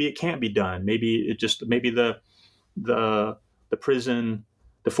do, and maybe it can't be done. Maybe the prison,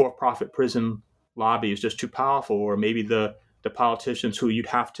 the for-profit prison lobby is just too powerful, or maybe the politicians who you'd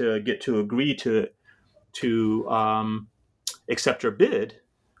have to get to agree to accept your bid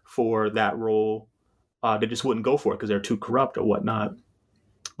for that role, they just wouldn't go for it because they're too corrupt or whatnot.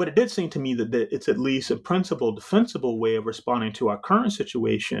 But it did seem to me that it's at least a principled, defensible way of responding to our current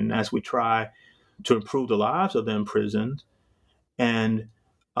situation as we try to improve the lives of the imprisoned and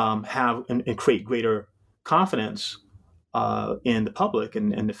have and create greater confidence in the public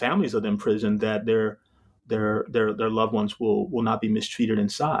and the families of the imprisoned that their loved ones will not be mistreated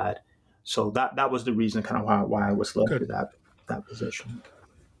inside. So that was the reason kind of why I was led to that position.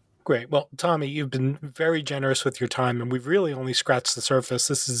 Great. Well, Tommy, you've been very generous with your time, and we've really only scratched the surface.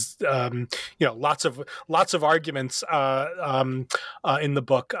 This is, lots of arguments in the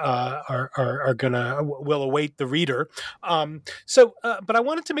book will await the reader. But I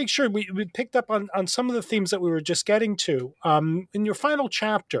wanted to make sure we picked up on some of the themes that we were just getting to. In your final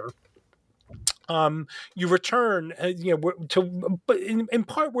chapter, you return, but in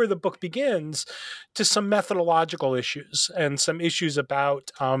part where the book begins, to some methodological issues and some issues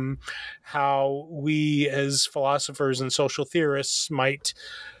about how we as philosophers and social theorists might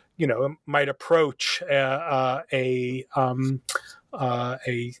approach an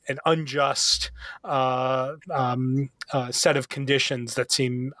unjust set of conditions that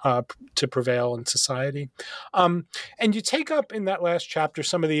seem to prevail in society. And you take up in that last chapter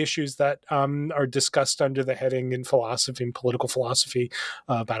some of the issues that are discussed under the heading in philosophy and political philosophy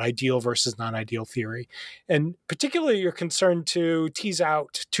about ideal versus non-ideal theory. And particularly you're concerned to tease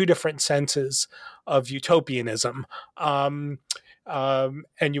out two different senses of utopianism.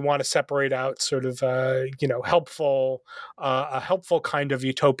 And you want to separate out sort of, a helpful kind of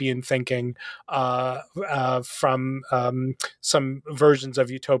utopian thinking from some versions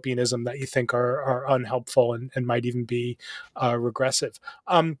of utopianism that you think are unhelpful and might even be regressive.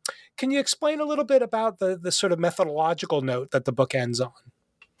 Can you explain a little bit about the sort of methodological note that the book ends on?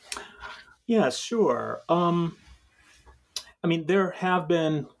 Yeah, sure. There have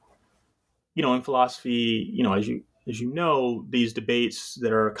been, in philosophy, as you know, these debates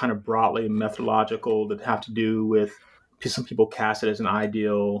that are kind of broadly methodological that have to do with, some people cast it as an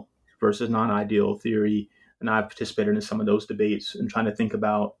ideal versus non-ideal theory. And I've participated in some of those debates and trying to think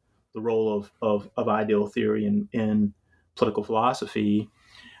about the role of ideal theory in political philosophy.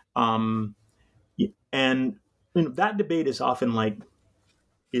 And that debate is often I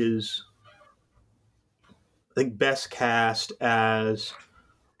think best cast as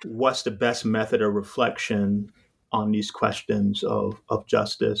what's the best method of reflection on these questions of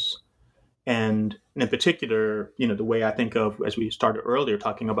justice. And in particular, the way I think of, as we started earlier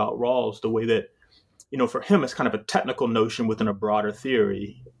talking about Rawls, the way that, for him, it's kind of a technical notion within a broader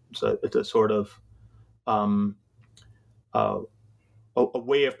theory. So it's a sort of a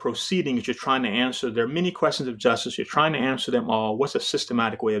way of proceeding as you're trying to answer. There are many questions of justice. You're trying to answer them all. What's a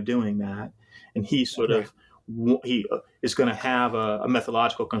systematic way of doing that? And he sort of he is going to have a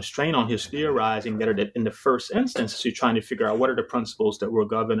methodological constraint on his theorizing that in the first instance, so you're trying to figure out what are the principles that will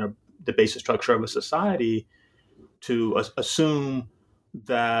govern the basic structure of a society, to assume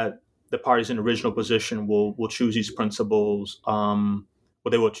that the parties in the original position will choose these principles.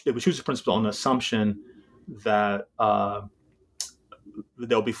 They will choose the principle on the assumption that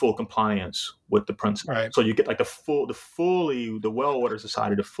there'll be full compliance with the principle. Right. So you get like the well-ordered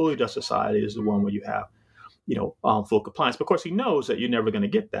society, the fully just society is the one where you have, full compliance. But of course, he knows that you're never going to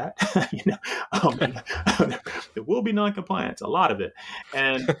get that. There will be non-compliance, a lot of it,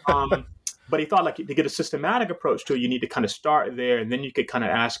 and but he thought, like, to get a systematic approach to it, you need to kind of start there, and then you could kind of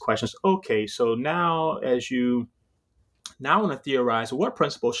ask questions. Okay, so now want to theorize what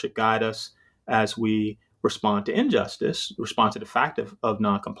principles should guide us as we respond to injustice, respond to the fact of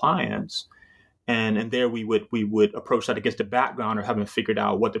noncompliance, and there we would approach that against the background of having figured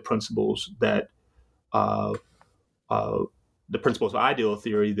out what the principles that the principles of ideal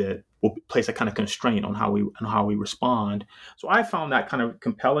theory that will place a kind of constraint on how we respond. So I found that kind of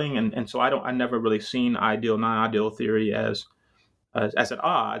compelling, and so I never really seen ideal non-ideal theory as at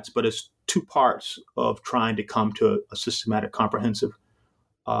odds, but as two parts of trying to come to a systematic, comprehensive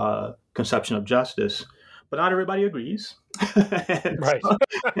conception of justice. But not everybody agrees. Right.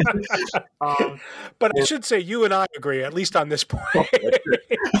 But I should say you and I agree, at least on this point.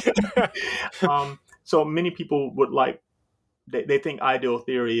 So many people would they think ideal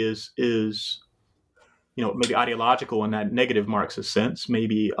theory is maybe ideological in that negative Marxist sense,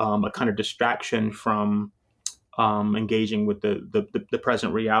 maybe a kind of distraction from engaging with the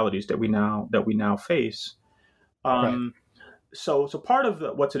present realities that we now face. Right. So part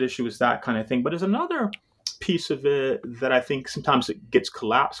of what's at issue is that kind of thing. But there's another piece of it that I think sometimes it gets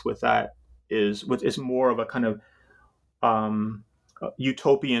collapsed with, that is more of a kind of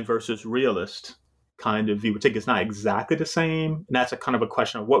utopian versus realist kind of view, which I think is not exactly the same. And that's a kind of a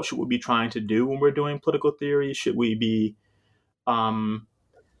question of what should we be trying to do when we're doing political theory? Should we be,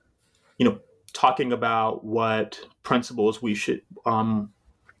 talking about what principles we should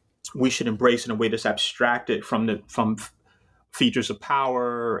embrace in a way that's abstracted from features of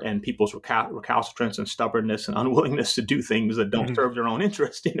power and people's recalcitrance and stubbornness and unwillingness to do things that don't serve their own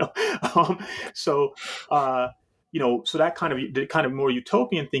interest, So that kind of more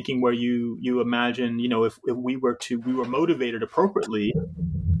utopian thinking, where you imagine, if we were motivated appropriately,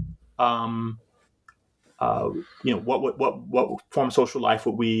 what form of social life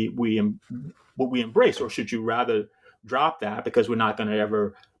would we embrace, or should you rather drop that because we're not going to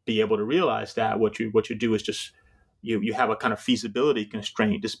ever be able to realize that? What you do is just you have a kind of feasibility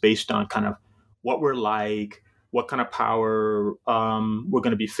constraint just based on kind of what we're like, what kind of power we're going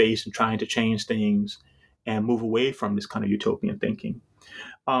to be faced in trying to change things and move away from this kind of utopian thinking.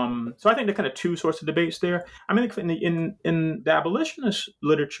 So I think there are kind of two sorts of debates there. I mean, in the abolitionist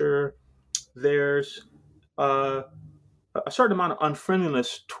literature, there's a certain amount of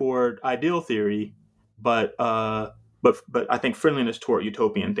unfriendliness toward ideal theory, but I think friendliness toward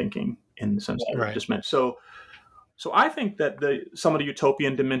utopian thinking in the sense that I just meant. So I think that some of the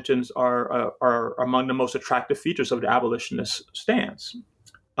utopian dimensions are among the most attractive features of the abolitionist stance.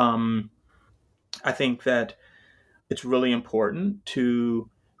 I think that it's really important to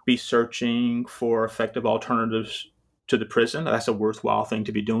be searching for effective alternatives to the prison. That's a worthwhile thing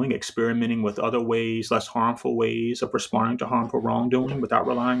to be doing, experimenting with other ways, less harmful ways of responding to harmful wrongdoing without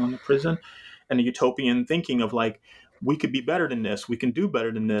relying on the prison. And the utopian thinking of we could be better than this, we can do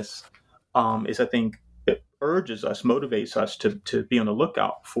better than this, is, I think, it urges us, motivates us to be on the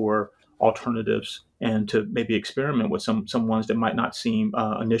lookout for alternatives and to maybe experiment with some ones that might not seem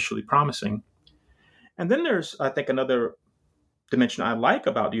initially promising. And then there's, I think, another dimension I like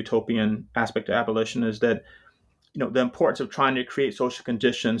about the utopian aspect of abolition is that, the importance of trying to create social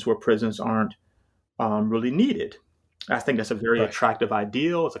conditions where prisons aren't really needed. I think that's a very attractive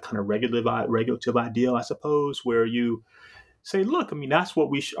ideal. It's a kind of regulative ideal, I suppose, where you say, look, I mean, that's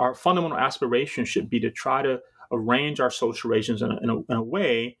what our fundamental aspiration should be, to try to arrange our social relations in a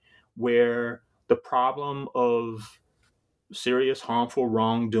way where the problem of serious, harmful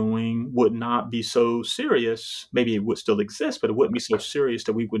wrongdoing would not be so serious. Maybe it would still exist, but it wouldn't be so serious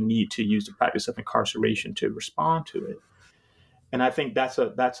that we would need to use the practice of incarceration to respond to it. And I think that's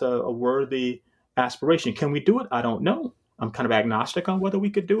a worthy aspiration. Can we do it? I don't know. I'm kind of agnostic on whether we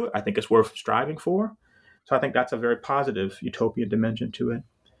could do it. I think it's worth striving for. So I think that's a very positive utopian dimension to it.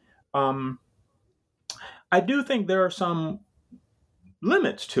 I do think there are some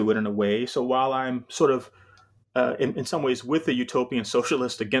limits to it in a way. So while I'm sort of in some ways with the utopian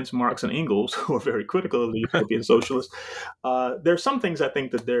socialists against Marx and Engels, who are very critical of the utopian socialists. There are some things I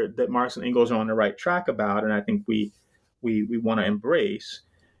think that Marx and Engels are on the right track about, and I think we want to embrace.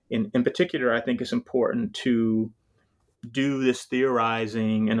 In particular, I think it's important to do this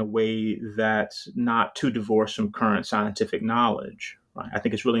theorizing in a way that's not too divorced from current scientific knowledge. Right? I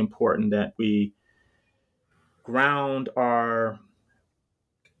think it's really important that we ground our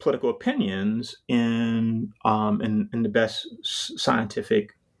political opinions in the best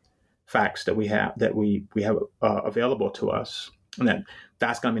scientific facts that we have available to us, and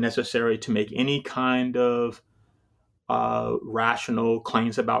that's going to be necessary to make any kind of rational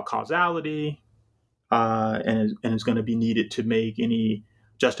claims about causality, and is going to be needed to make any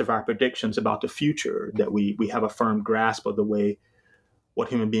justified predictions about the future, that we have a firm grasp of the way what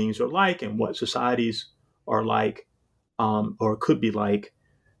human beings are like and what societies are like, or could be like,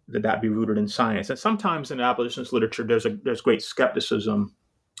 that be rooted in science. And sometimes in abolitionist literature, there's great skepticism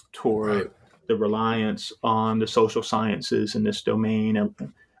toward the reliance on the social sciences in this domain,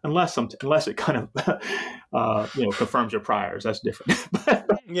 unless it kind of confirms your priors. That's different.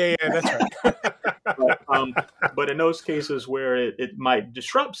 Yeah, that's right. But in those cases where it might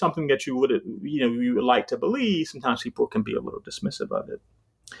disrupt something that you would like to believe, sometimes people can be a little dismissive of it.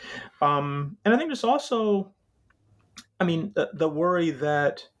 And I think there's also, the worry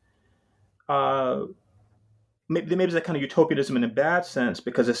that maybe there's that kind of utopianism in a bad sense,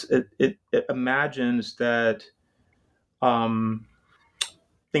 because it imagines that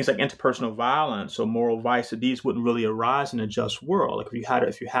things like interpersonal violence or moral vice, that these wouldn't really arise in a just world. Like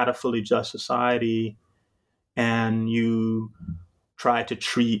if you had a fully just society and you tried to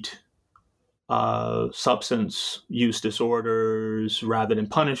treat substance use disorders rather than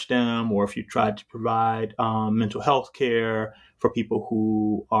punish them, or if you tried to provide mental health care for people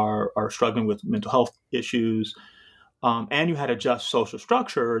who are struggling with mental health issues, and you had a just social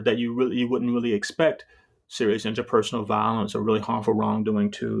structure, that you wouldn't really expect serious interpersonal violence or really harmful wrongdoing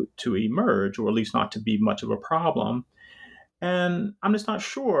to emerge, or at least not to be much of a problem. And I'm just not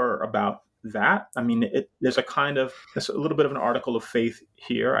sure about that. There's a little bit of an article of faith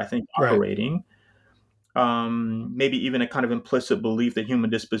here, I think, operating. Maybe even a kind of implicit belief that human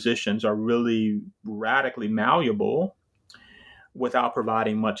dispositions are really radically malleable, without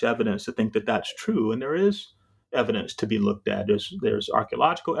providing much evidence to think that that's true. And there is evidence to be looked at. There's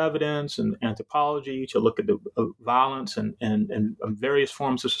archaeological evidence and anthropology to look at the violence and various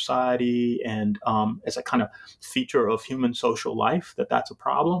forms of society, and as a kind of feature of human social life, that's a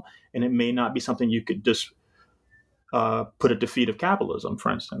problem. And it may not be something you could just put at the feet of capitalism,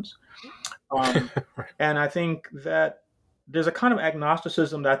 for instance. And I think that there's a kind of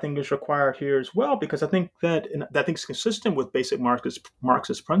agnosticism that I think is required here as well, because I think that it's consistent with basic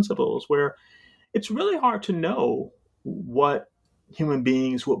Marxist principles, where it's really hard to know what human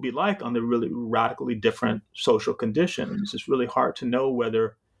beings will be like under really radically different social conditions. It's really hard to know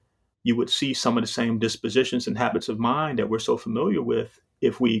whether you would see some of the same dispositions and habits of mind that we're so familiar with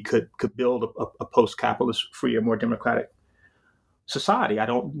if we could build a post-capitalist, free or more democratic society. I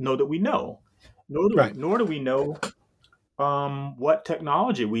don't know that we know, nor do we know what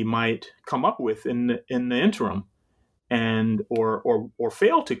technology we might come up with in the interim, and or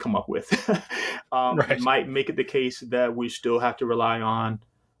fail to come up with. It might make it the case that we still have to rely on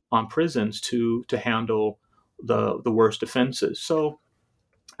prisons to handle the worst offenses. So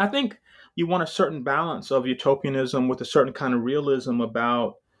I think you want a certain balance of utopianism with a certain kind of realism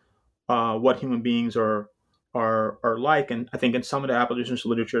about what human beings are like. And I think in some of the abolitionist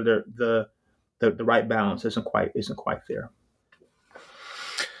literature, the right balance isn't quite there.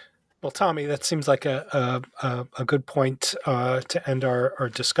 Well, Tommy, that seems like a good point to end our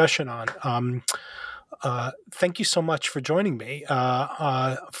discussion on. Thank you so much for joining me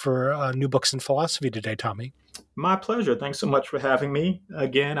for New Books in Philosophy today, Tommy. My pleasure. Thanks so much for having me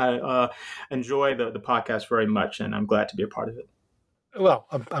again. I enjoy the podcast very much, and I'm glad to be a part of it. Well,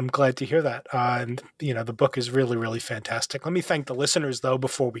 I'm glad to hear that. And, the book is really, really fantastic. Let me thank the listeners, though,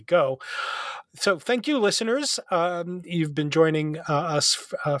 before we go. So thank you, listeners. You've been joining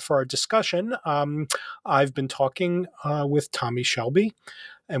us for our discussion. I've been talking with Tommy Shelby,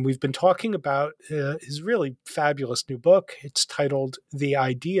 and we've been talking about his really fabulous new book. It's titled The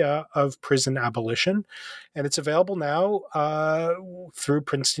Idea of Prison Abolition, and it's available now through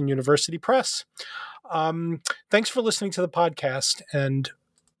Princeton University Press. Thanks for listening to the podcast, and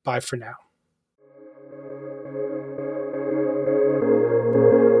bye for now.